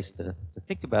different ways to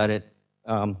think about it.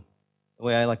 The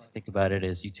way I like to think about it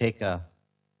is you take the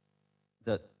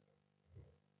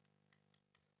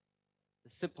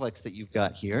simplex that you've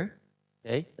got here.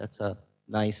 Okay, that's a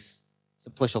nice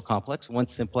simplicial complex, one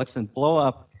simplex, and blow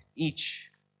up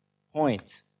each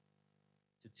point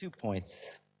to 2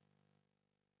 points.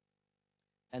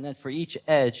 And then for each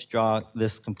edge, draw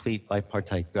this complete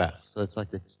bipartite graph. So it's like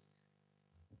this,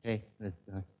 okay, a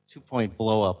 2-point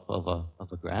blow up of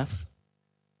a graph.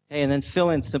 Okay, and then fill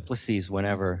in simplices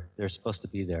whenever they're supposed to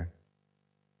be there.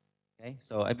 Okay,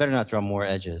 so I better not draw more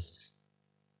edges.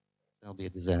 That'll be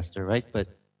a disaster, right? But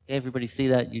okay, everybody see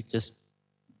that? You just,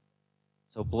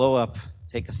 so blow up,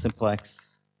 take a simplex.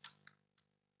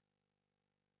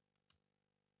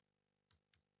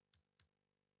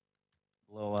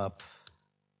 Blow up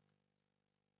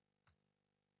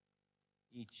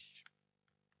each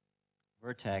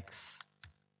vertex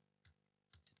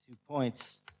to 2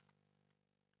 points.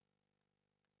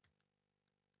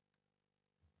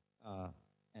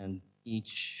 and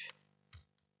each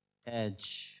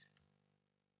edge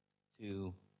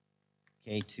to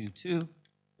K22,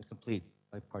 the complete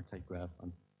bipartite graph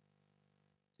on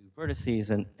two vertices,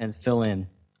 and fill in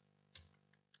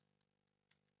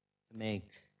to make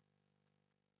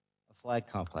a flag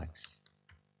complex.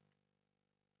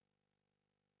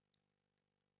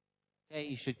 Okay,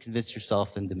 you should convince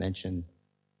yourself in dimension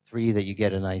 3 that you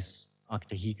get a nice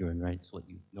octahedron, right? It's what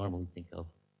you normally think of,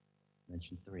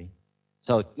 dimension 3.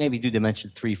 So maybe do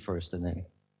dimension 3 first, and then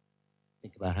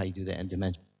think about how you do the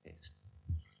n-dimensional case.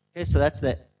 Okay, so that's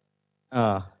the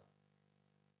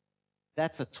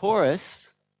that's a torus.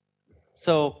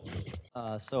 So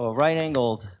so a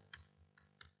right-angled.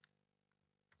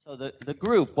 So the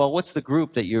group. Well, what's the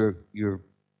group that you're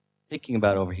thinking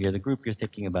about over here? The group you're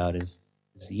thinking about is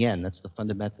the n. That's the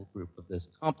fundamental group of this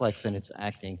complex, and it's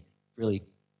acting really,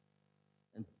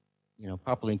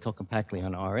 properly and co-compactly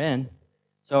on Rn.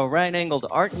 So a right-angled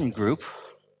Artin group.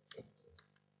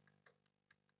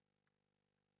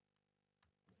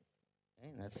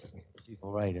 Okay, that's what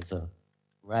people write as a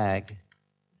rag.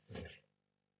 Okay,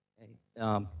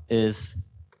 is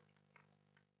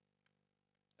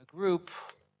a group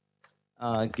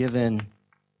given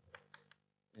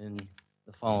in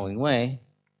the following way.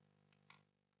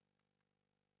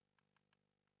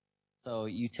 So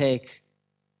you take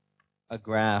a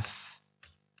graph,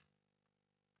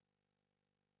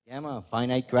 gamma, a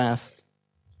finite graph,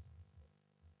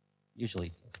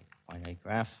 usually a finite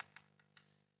graph,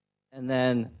 and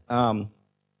then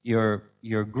your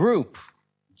group,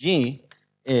 G,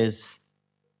 is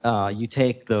you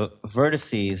take the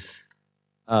vertices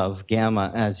of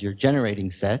gamma as your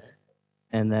generating set,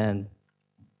 and then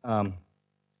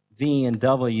V and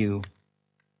W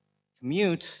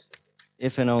commute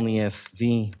if and only if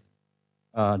V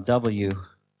W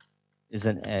is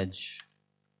an edge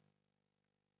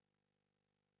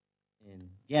in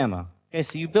gamma. Okay,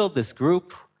 so you build this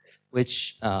group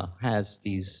which has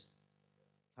these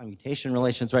commutation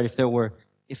relations, right? If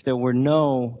there were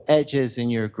no edges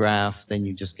in your graph, then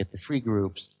you just get the free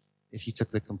groups. If you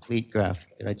took the complete graph,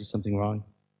 did I do something wrong?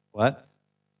 What?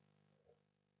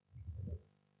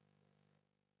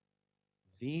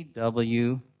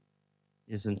 VW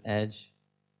is an edge.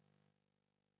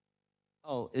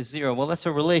 Oh, is 0. Well, that's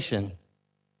a relation.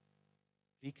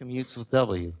 V commutes with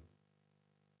W.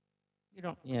 You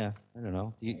don't, yeah, I don't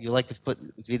know. You like to put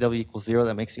VW equals 0,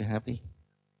 that makes you happy?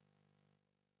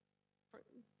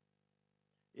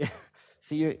 Yeah.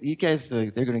 See, you guys,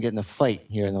 they're going to get in a fight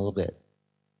here in a little bit.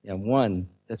 Yeah, 1,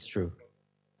 that's true.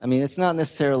 I mean, it's not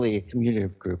necessarily a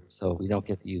commutative group, so we don't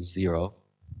get to use 0.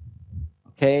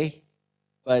 Okay?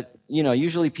 But,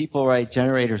 usually people write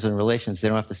generators and relations. They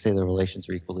don't have to say the relations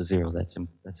are equal to 0. That's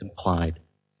implied.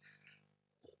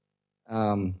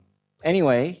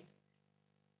 Anyway,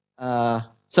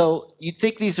 so you'd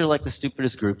think these are like the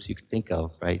stupidest groups you could think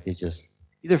of, right? They're just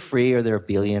either free or they're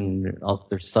abelian.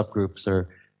 Their subgroups are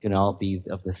going to all be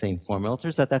of the same form. Well, it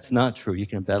turns out that's not true. You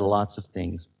can embed lots of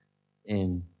things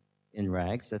in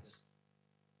rags. That's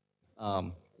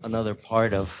another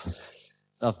part of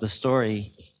the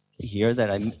story here that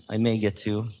I may get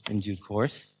to in due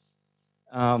course.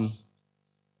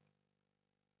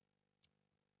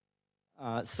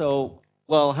 So,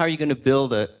 well, how are you going to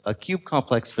build a cube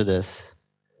complex for this?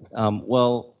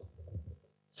 The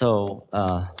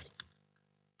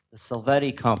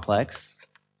Salvetti complex,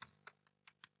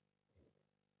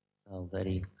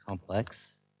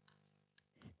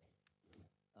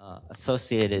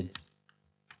 associated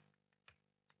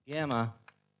gamma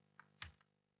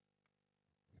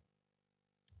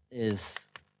is,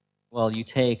 well, you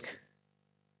take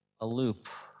a loop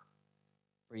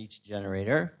for each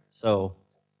generator. So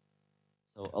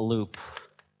a loop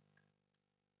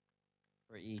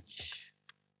for each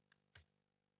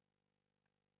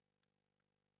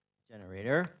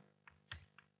generator,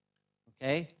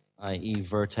 okay, i.e.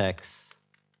 vertex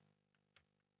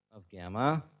of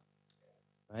gamma,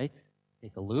 right?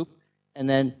 Take a loop. And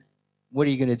then what are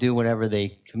you going to do whenever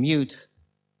they commute?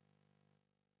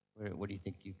 What do you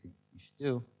think you should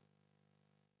do?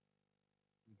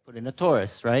 You put in a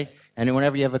torus, right? And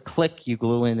whenever you have a click, you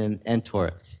glue in an n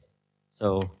torus.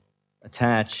 So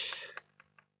attach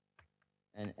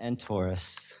an n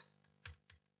torus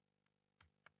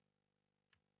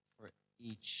for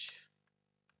each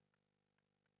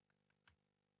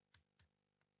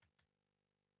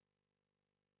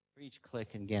click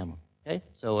in gamma. Okay,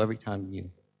 so every time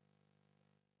you.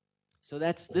 So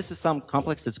this is some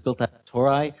complex that's built out of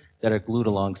tori that are glued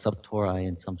along subtori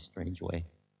in some strange way.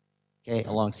 Okay,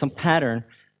 along some pattern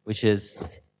which is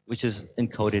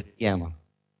encoded gamma.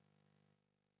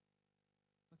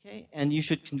 Okay, and you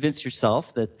should convince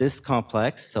yourself that this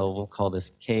complex, so we'll call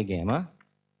this K gamma,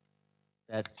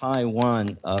 that pi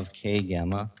 1 of K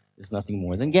gamma is nothing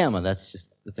more than gamma. That's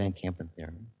just the Van Kampen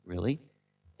theorem, really.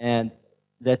 And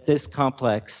that this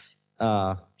complex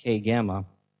K gamma,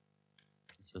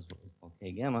 this is what we call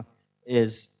K gamma,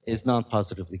 is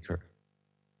non-positively curved.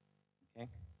 Okay?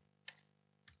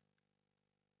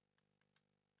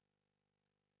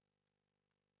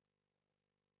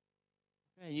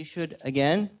 You should,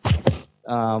 again,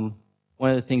 one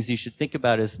of the things you should think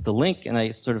about is the link, and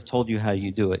I sort of told you how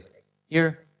you do it.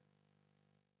 Here,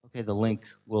 okay, the link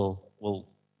will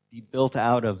be built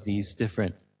out of these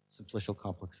different simplicial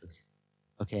complexes.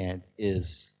 Okay, and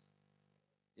is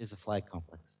a flag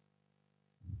complex.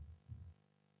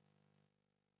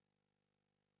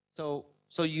 So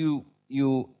you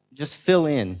just fill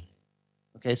in.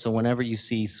 Okay, so whenever you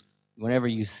see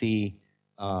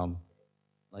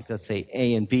like let's say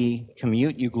A and B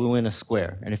commute, you glue in a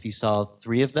square. And if you saw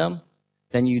 3 of them,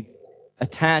 then you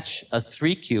attach a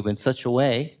 3 cube in such a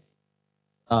way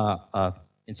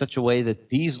that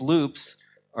these loops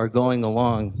are going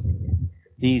along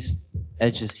these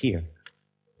edges here.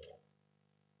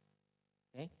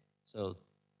 Okay, so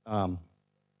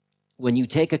when you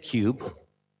take a cube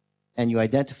and you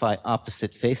identify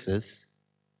opposite faces,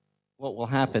 what will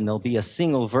happen? There'll be a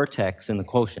single vertex in the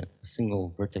quotient,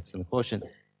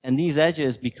 and these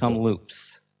edges become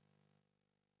loops.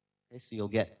 Okay, so you'll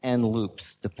get n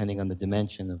loops depending on the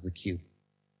dimension of the cube.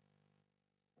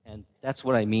 And that's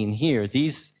what I mean here.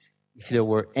 These, if there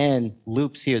were n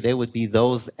loops here, they would be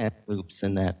those n loops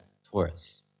in that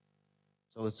torus.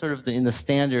 So it's sort of in the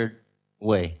standard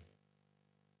way.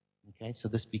 Okay, so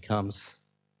this becomes,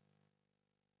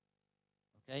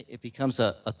 okay, it becomes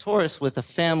a torus with a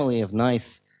family of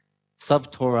nice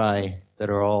subtori that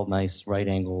are all nice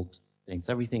right-angled things.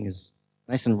 Everything is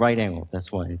nice and right-angled.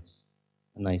 That's why it's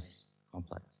a nice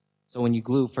complex. So when you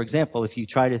glue, for example, if you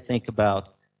try to think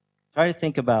about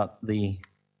the,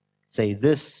 say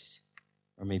this,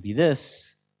 or maybe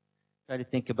this, try to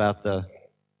think about the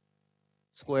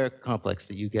square complex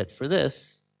that you get for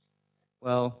this,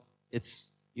 well,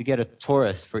 you get a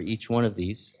torus for each one of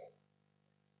these.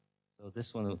 So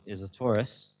this one is a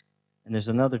torus, and there's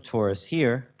another torus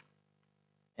here,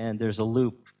 and there's a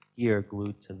loop here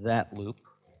glued to that loop,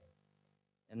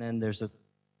 and then there's a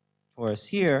torus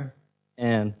here,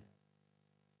 and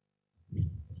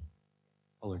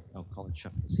colored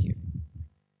chunk is here.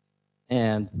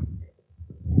 And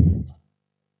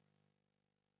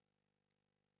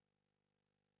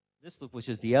this loop, which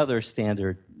is the other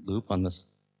standard loop on the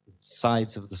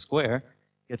sides of the square,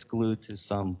 gets glued to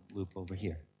some loop over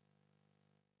here.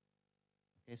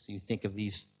 Okay, so you think of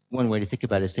these, one way to think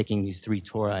about it is taking these 3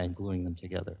 tori and gluing them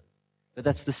together. But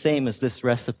that's the same as this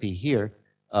recipe here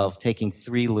of taking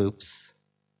 4 loops,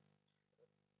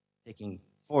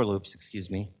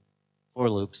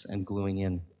 and gluing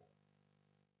in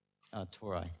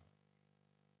tori.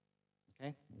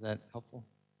 Okay, is that helpful?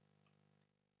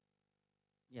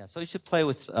 Yeah, so you should play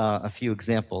with a few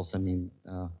examples, I mean,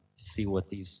 to see what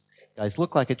these guys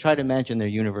look like and try to imagine their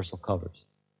universal covers.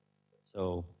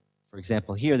 So, for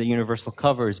example, here the universal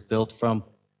cover is built from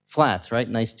flats, right?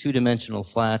 Nice 2-dimensional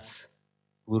flats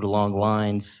glued along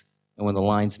lines, and when the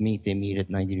lines meet, they meet at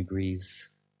 90 degrees.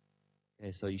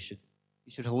 Okay, so you should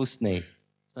hallucinate.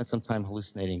 Spend some time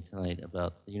hallucinating tonight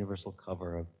about the universal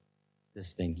cover of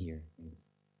this thing here.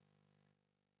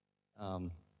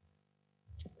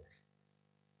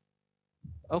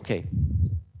 Okay.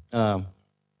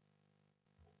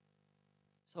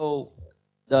 So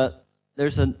there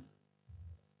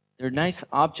are nice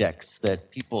objects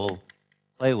that people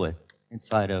play with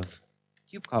inside of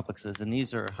cube complexes, and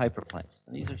these are hyperplanes.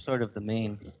 And these are sort of the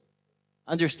main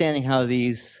understanding how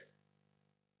these,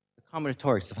 the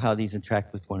combinatorics of how these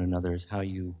interact with one another is how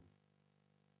you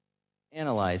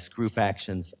analyze group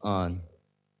actions on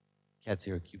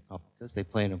cat-zero cube complexes. They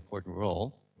play an important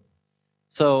role.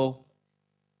 So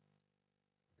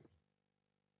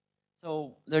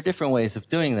there are different ways of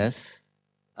doing this.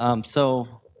 So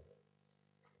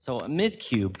a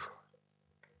mid-cube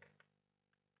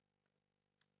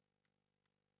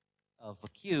of a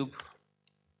cube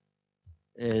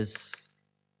is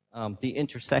the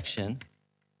intersection,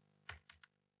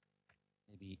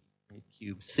 maybe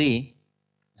cube C,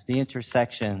 is the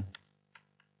intersection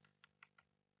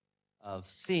of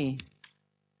C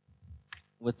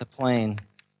with the plane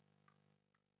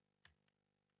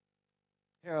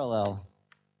parallel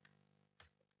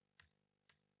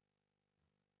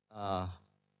the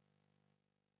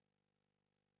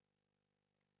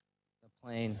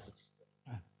plane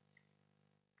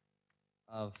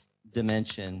of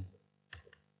dimension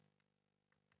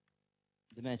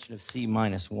dimension of C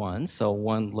minus 1, so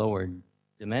one lower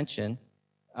dimension,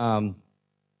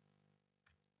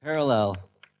 parallel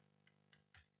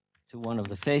to one of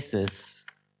the faces,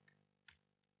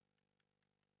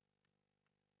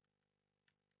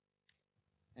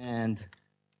 and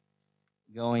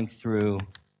going through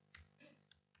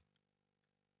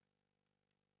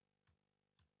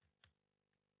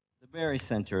the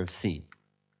barycenter of C.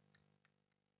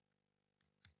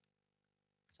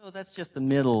 So that's just the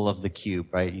middle of the cube,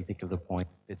 right? You think of the point.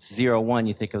 It's 0, 1,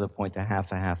 you think of the point a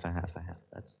half, a half, a half, a half.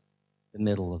 That's the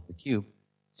middle of the cube.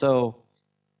 So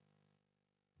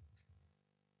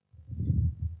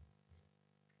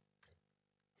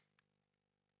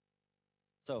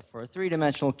for a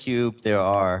three-dimensional cube, there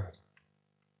are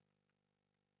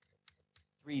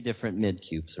three different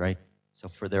mid-cubes, right? So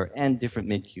there are n different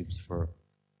mid-cubes for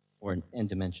an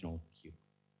n-dimensional cube.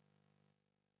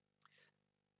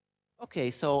 Okay,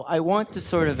 so I want to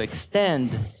sort of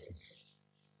extend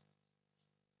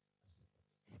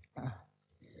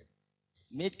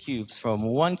mid-cubes from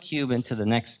one cube into the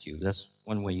next cube. That's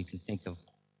one way you can think of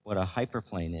what a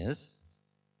hyperplane is.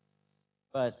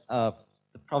 But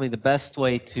probably the best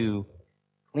way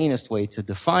cleanest way to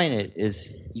define it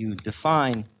is you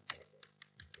define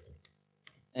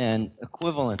an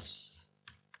equivalence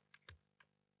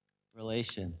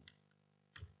relation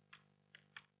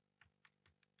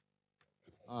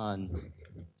on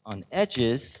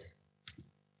edges.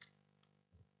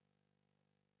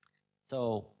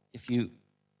 So if you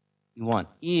want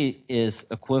E is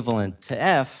equivalent to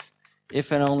F,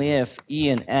 if and only if E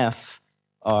and F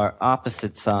are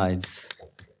opposite sides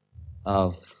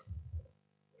of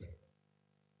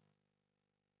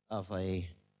a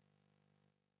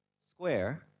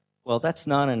square. Well, that's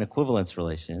not an equivalence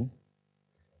relation.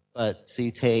 But so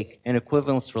you take an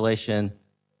equivalence relation,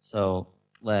 so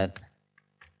let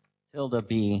tilde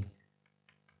be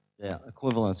the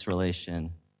equivalence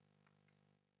relation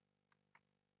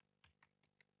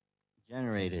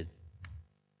generated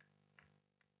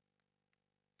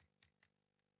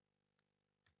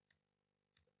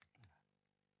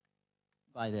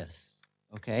by this,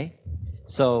 okay?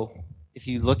 So if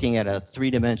you're looking at a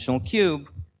three-dimensional cube,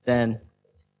 then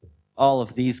all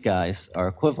of these guys are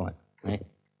equivalent, right?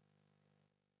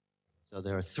 So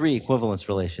there are three equivalence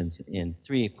relations in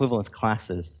three equivalence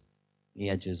classes in the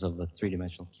edges of a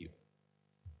three-dimensional cube.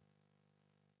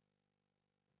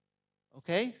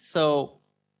 Okay, so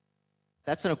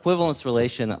that's an equivalence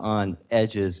relation on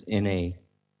edges in a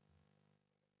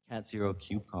cat-zero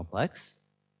cube complex.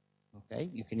 Okay,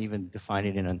 you can even define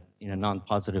it in a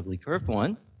non-positively curved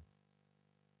one.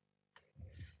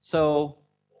 So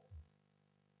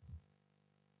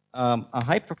a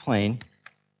hyperplane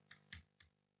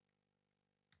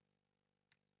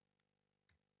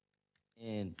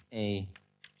in a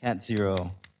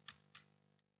cat-zero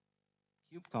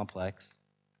cube complex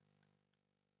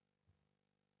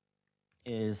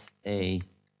is the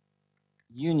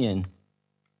union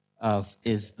of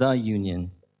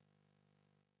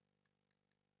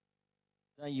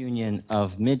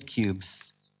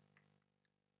mid-cubes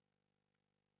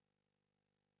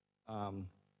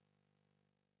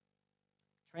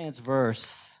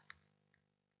transverse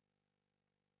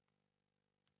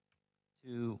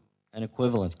to an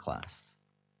equivalence class.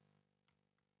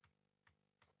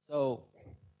 So,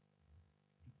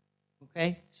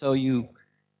 okay, so you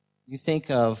think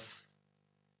of,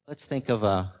 let's think of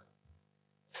a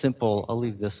simple, I'll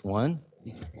leave this one.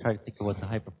 You can try to think of what the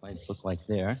hyperplanes look like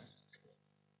there.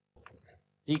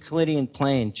 The Euclidean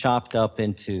plane chopped up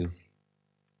into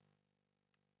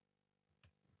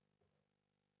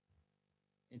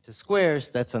squares,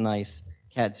 that's a nice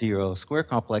cat-zero square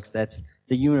complex. That's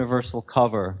the universal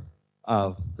cover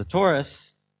of the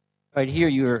torus. Right here,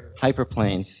 your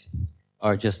hyperplanes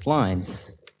are just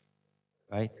lines,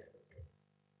 right?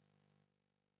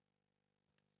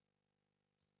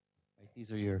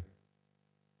 These are your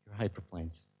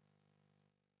hyperplanes.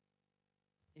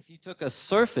 If you took a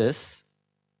surface,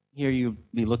 here you'd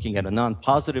be looking at a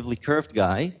non-positively curved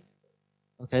guy.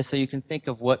 Okay, so you can think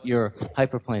of what your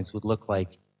hyperplanes would look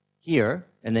like here,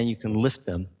 and then you can lift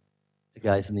them to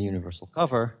guys in the universal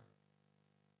cover.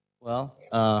 Well,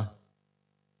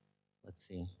 let's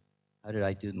see. How did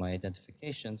I do my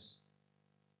identifications?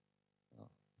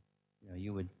 Well,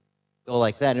 you would go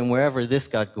like that, and wherever this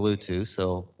got glued to,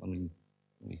 so let me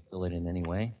fill it in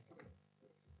anyway.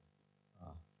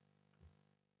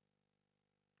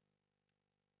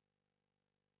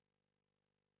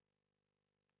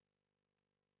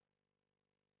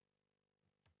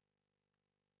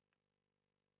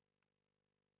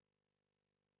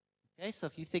 Okay, so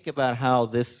if you think about how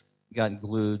this got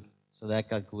glued, So that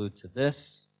got glued to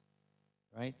this,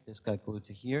 right? This got glued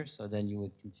to here. So then you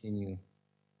would continue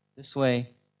this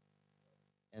way.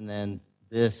 And then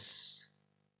this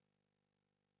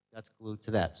that's glued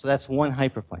to that. So that's one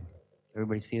hyperplane.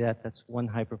 Everybody see that? That's one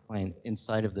hyperplane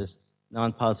inside of this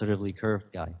non-positively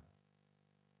curved guy.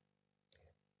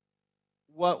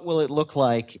 What will it look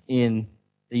like in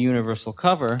the universal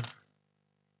cover?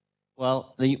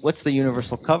 Well, what's the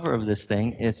universal cover of this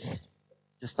thing? It's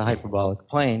just a hyperbolic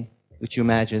plane, which you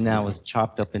imagine now is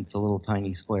chopped up into little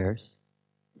tiny squares.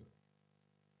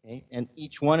 Okay? And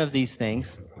each one of these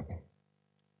things,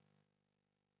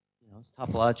 is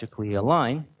topologically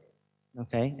aligned.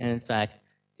 Okay? And in fact,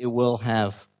 it will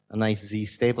have a nice Z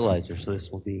stabilizer. So this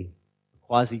will be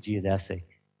quasi-geodesic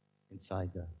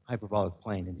inside the hyperbolic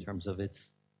plane in terms of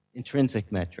its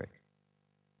intrinsic metric.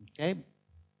 Okay?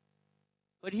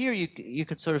 But here you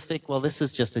could sort of think, well, this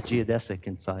is just a geodesic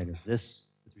inside of this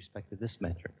with respect to this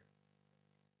metric.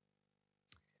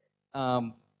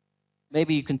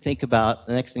 Maybe you can think about,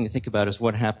 the next thing to think about is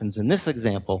what happens in this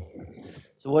example.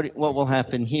 So what will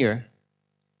happen here?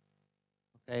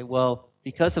 Okay, well,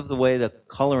 because of the way the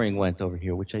coloring went over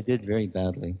here, which I did very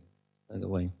badly, by the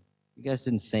way. You guys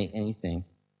didn't say anything.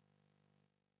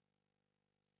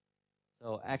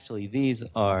 So actually, these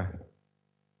are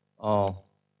all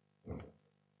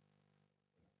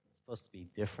supposed to be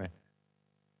different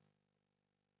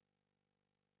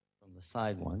from the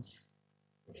side ones.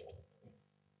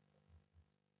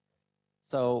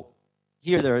 So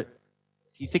here, if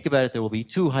you think about it, there will be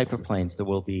two hyperplanes. There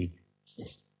will be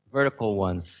vertical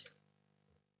ones,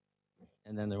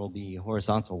 and then there will be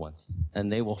horizontal ones.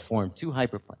 And they will form two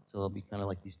hyperplanes. So they'll be kind of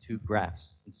like these two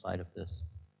graphs inside of this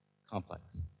complex.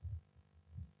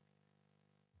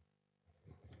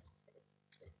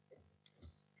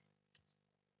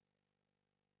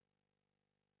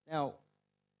 Now,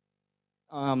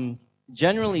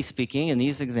 generally speaking, in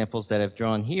these examples that I've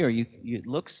drawn here, it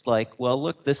looks like, well,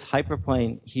 look, this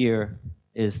hyperplane here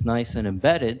is nice and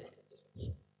embedded.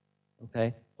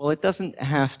 Okay? Well, it doesn't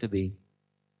have to be.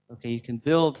 Okay, you can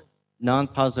build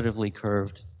non-positively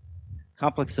curved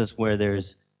complexes where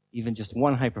there's even just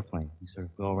one hyperplane. You sort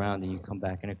of go around and you come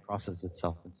back and it crosses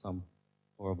itself in some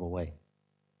horrible way.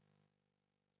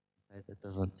 Okay, that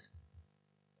doesn't...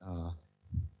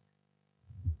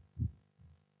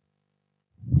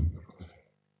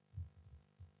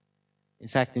 In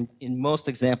fact, in most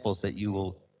examples that you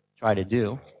will try to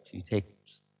do, you take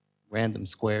random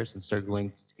squares and start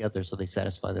gluing together so they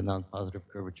satisfy the non-positive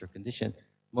curvature condition,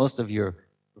 most of your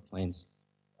planes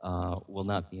will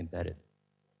not be embedded.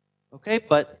 Okay,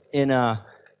 but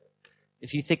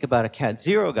if you think about a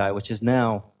cat-0 guy, which is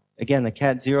now, again, the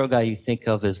cat-0 guy you think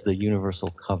of as the universal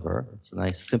cover, it's a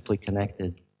nice simply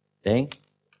connected thing,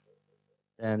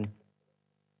 then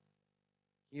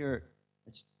here, I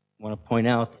just want to point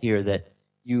out here that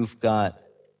you've got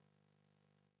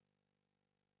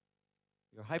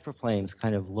your hyperplanes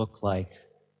kind of look like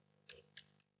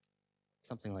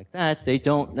something like that. They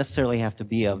don't necessarily have to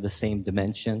be of the same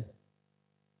dimension,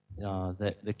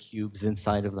 the cubes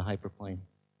inside of the hyperplane.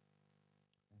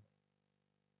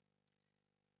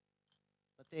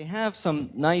 But they have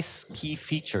some nice key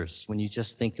features when you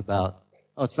just think about,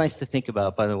 oh, it's nice to think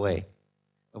about, by the way,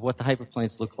 of what the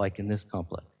hyperplanes look like in this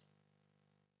complex.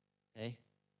 Okay?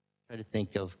 Try to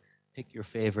think of, pick your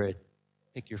favorite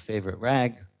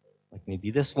rag, like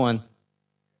maybe this one.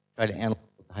 Try to analyze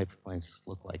what the hyperplanes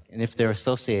look like. And if they're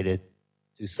associated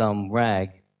to some rag,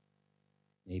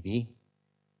 maybe,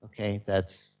 okay,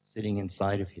 that's sitting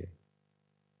inside of here.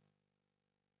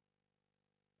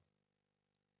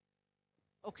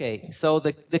 Okay, so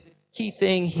the key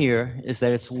thing here is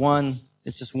that it's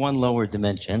just one lower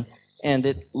dimension, and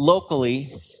it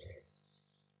locally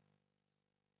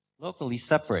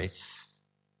separates.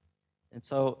 And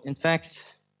so, in fact,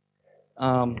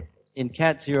 in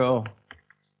cat-0,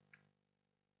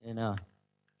 in a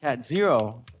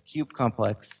cat-0 cube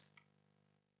complex,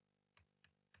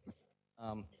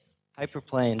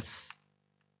 hyperplanes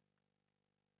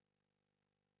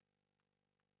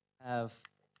have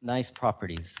nice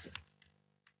properties.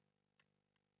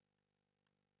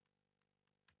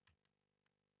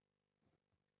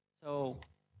 So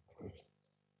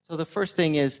the first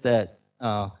thing is that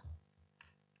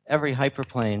every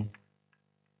hyperplane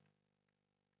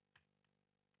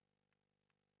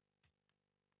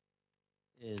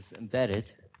is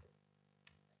embedded.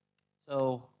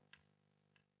 So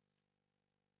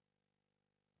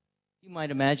you might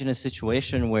imagine a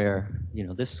situation where,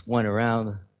 this went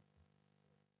around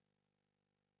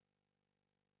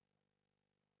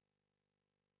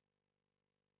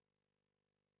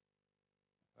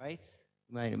right?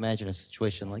 You might imagine a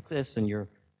situation like this, and your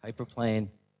hyperplane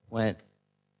went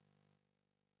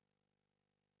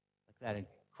like that and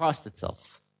crossed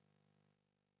itself.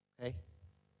 Okay?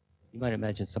 You might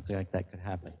imagine something like that could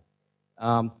happen.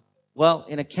 Well,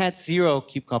 in a cat-0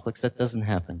 cube complex, that doesn't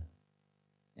happen.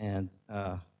 And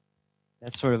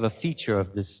that's sort of a feature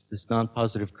of this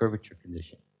non-positive curvature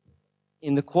condition.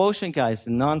 In the quotient guys,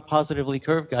 the non-positively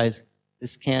curved guys,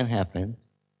 this can happen.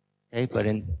 Okay? But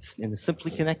in the simply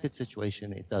connected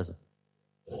situation, it doesn't.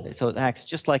 Okay? So it acts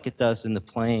just like it does in the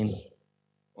plane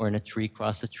or in a tree,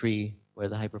 cross a tree, where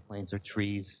the hyperplanes are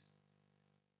trees,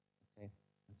 okay?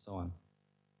 And so on.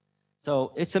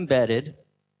 So it's embedded.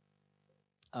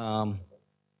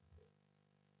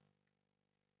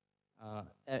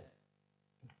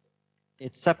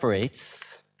 It separates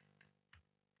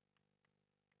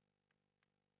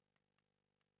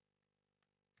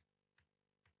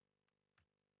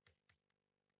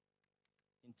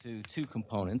into two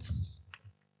components.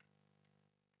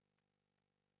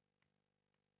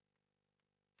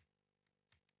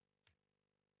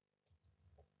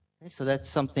 Okay, so that's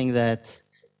something that,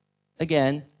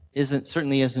 again,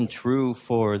 certainly isn't true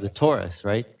for the torus,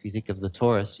 right? If you think of the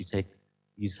torus, you take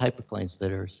these hyperplanes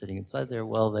that are sitting inside there,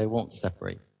 well, they won't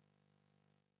separate.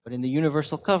 But in the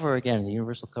universal cover, again, in the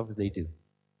universal cover, they do.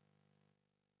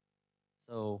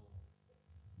 So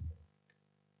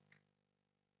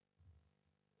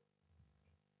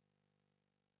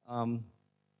and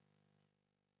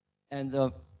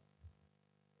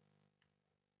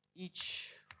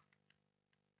each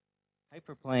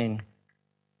hyperplane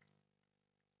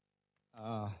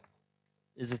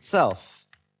is itself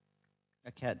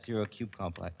a cat-0 cube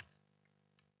complex.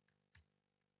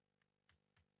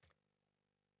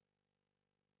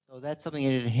 So that's something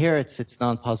that inherits its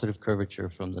non-positive curvature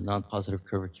from the non-positive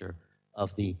curvature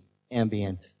of the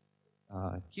ambient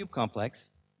cube complex.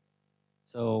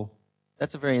 So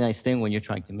that's a very nice thing when you're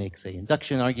trying to make, say,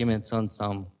 induction arguments on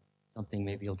something.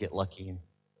 Maybe you'll get lucky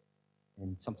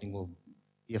and something will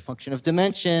be a function of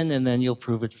dimension, and then you'll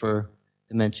prove it for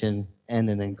dimension n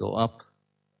and then go up.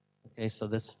 Okay, so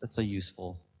that's a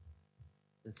useful.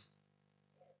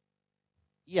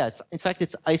 Yeah, in fact,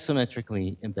 it's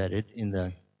isometrically embedded in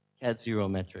the cat-0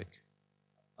 metric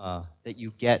that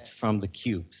you get from the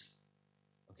cubes.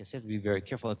 Okay, so you have to be very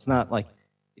careful. It's not like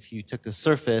if you took a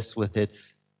surface with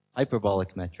its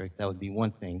hyperbolic metric, that would be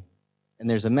one thing. And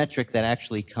there's a metric that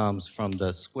actually comes from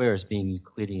the squares being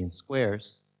Euclidean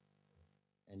squares,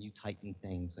 and you tighten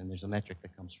things, and there's a metric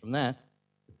that comes from that,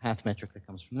 the path metric that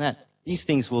comes from that. These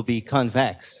things will be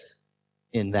convex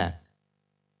in that.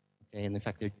 Okay, and in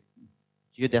fact, they're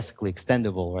geodesically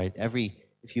extendable, right?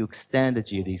 If you extend a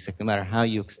geodesic, no matter how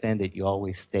you extend it, you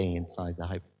always stay inside the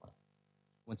hyperplane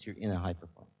once you're in a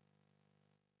hyperplane.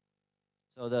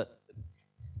 So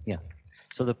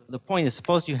the point is,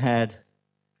 suppose you had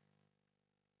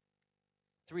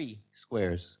 3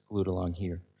 squares glued along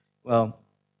here. Well,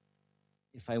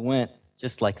 if I went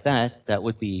just like that, that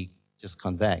would be just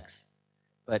convex.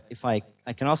 But if I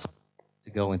can also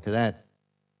to go into that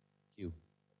cube.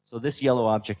 So this yellow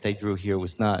object I drew here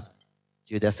was not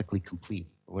geodesically complete,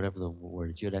 or whatever the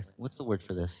word is. What's the word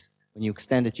for this? When you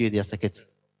extend a geodesic, it's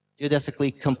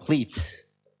geodesically complete.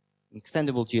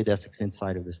 Extendable geodesics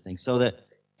inside of this thing. So that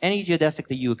any geodesic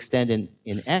that you extend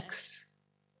in X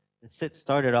that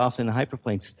started off in the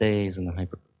hyperplane stays in the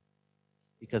hyperplane.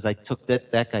 Because I took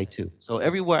that guy too. So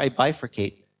everywhere I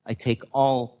bifurcate, I take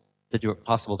all the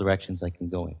possible directions I can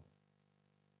go in.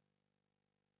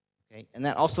 Okay? And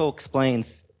that also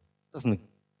explains, doesn't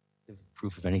give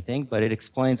proof of anything, but it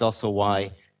explains also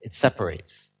why it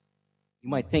separates. You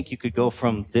might think you could go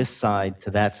from this side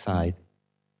to that side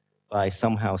by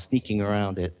somehow sneaking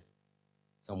around it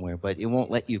somewhere, but it won't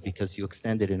let you because you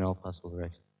extend it in all possible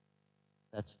directions.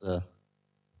 That's the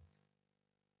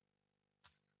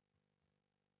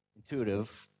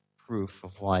intuitive proof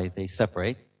of why they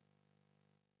separate.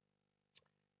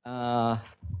 And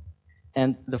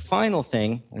the final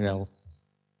thing,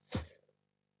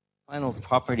 final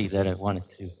property that I wanted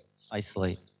to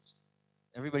isolate.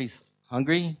 Everybody's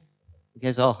hungry? You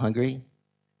guys all hungry?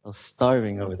 I was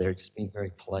starving over there, just being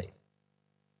very polite.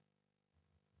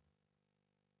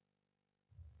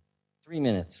 3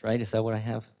 minutes, right? Is that what I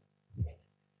have?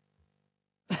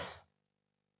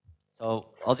 So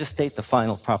I'll just state the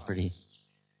final property.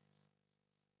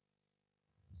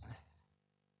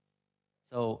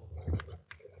 So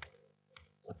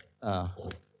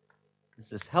is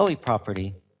this Helly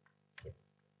property.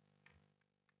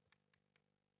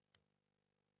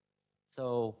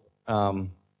 So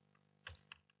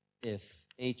if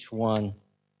H1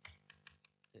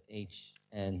 to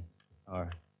Hn are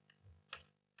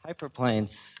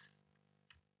hyperplanes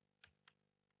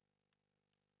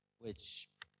which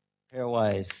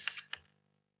pairwise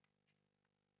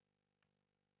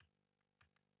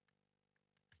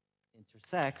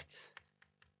intersect,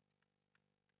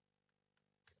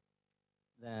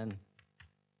 then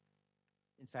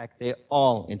in fact they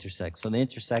all intersect. So the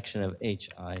intersection of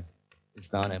HI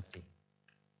is non-empty.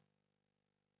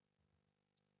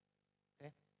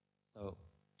 Okay,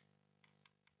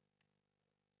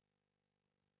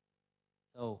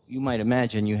 so you might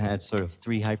imagine you had sort of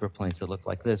three hyperplanes that look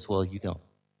like this. Well, you don't.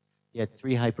 You had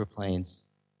three hyperplanes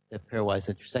that pairwise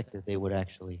intersected. They would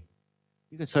actually,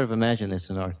 you can sort of imagine this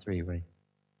in R3, right?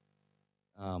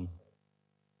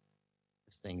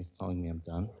 This thing is telling me I'm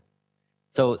done.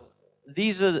 So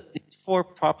these four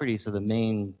properties are the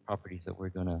main properties that we're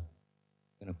gonna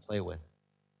play with.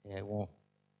 Okay, I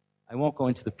won't go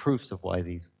into the proofs of why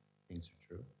these things are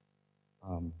true,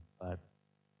 but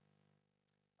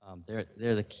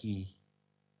they're the key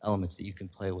elements that you can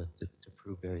play with to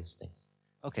prove various things.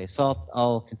 Okay, so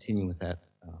I'll continue with that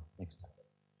next time.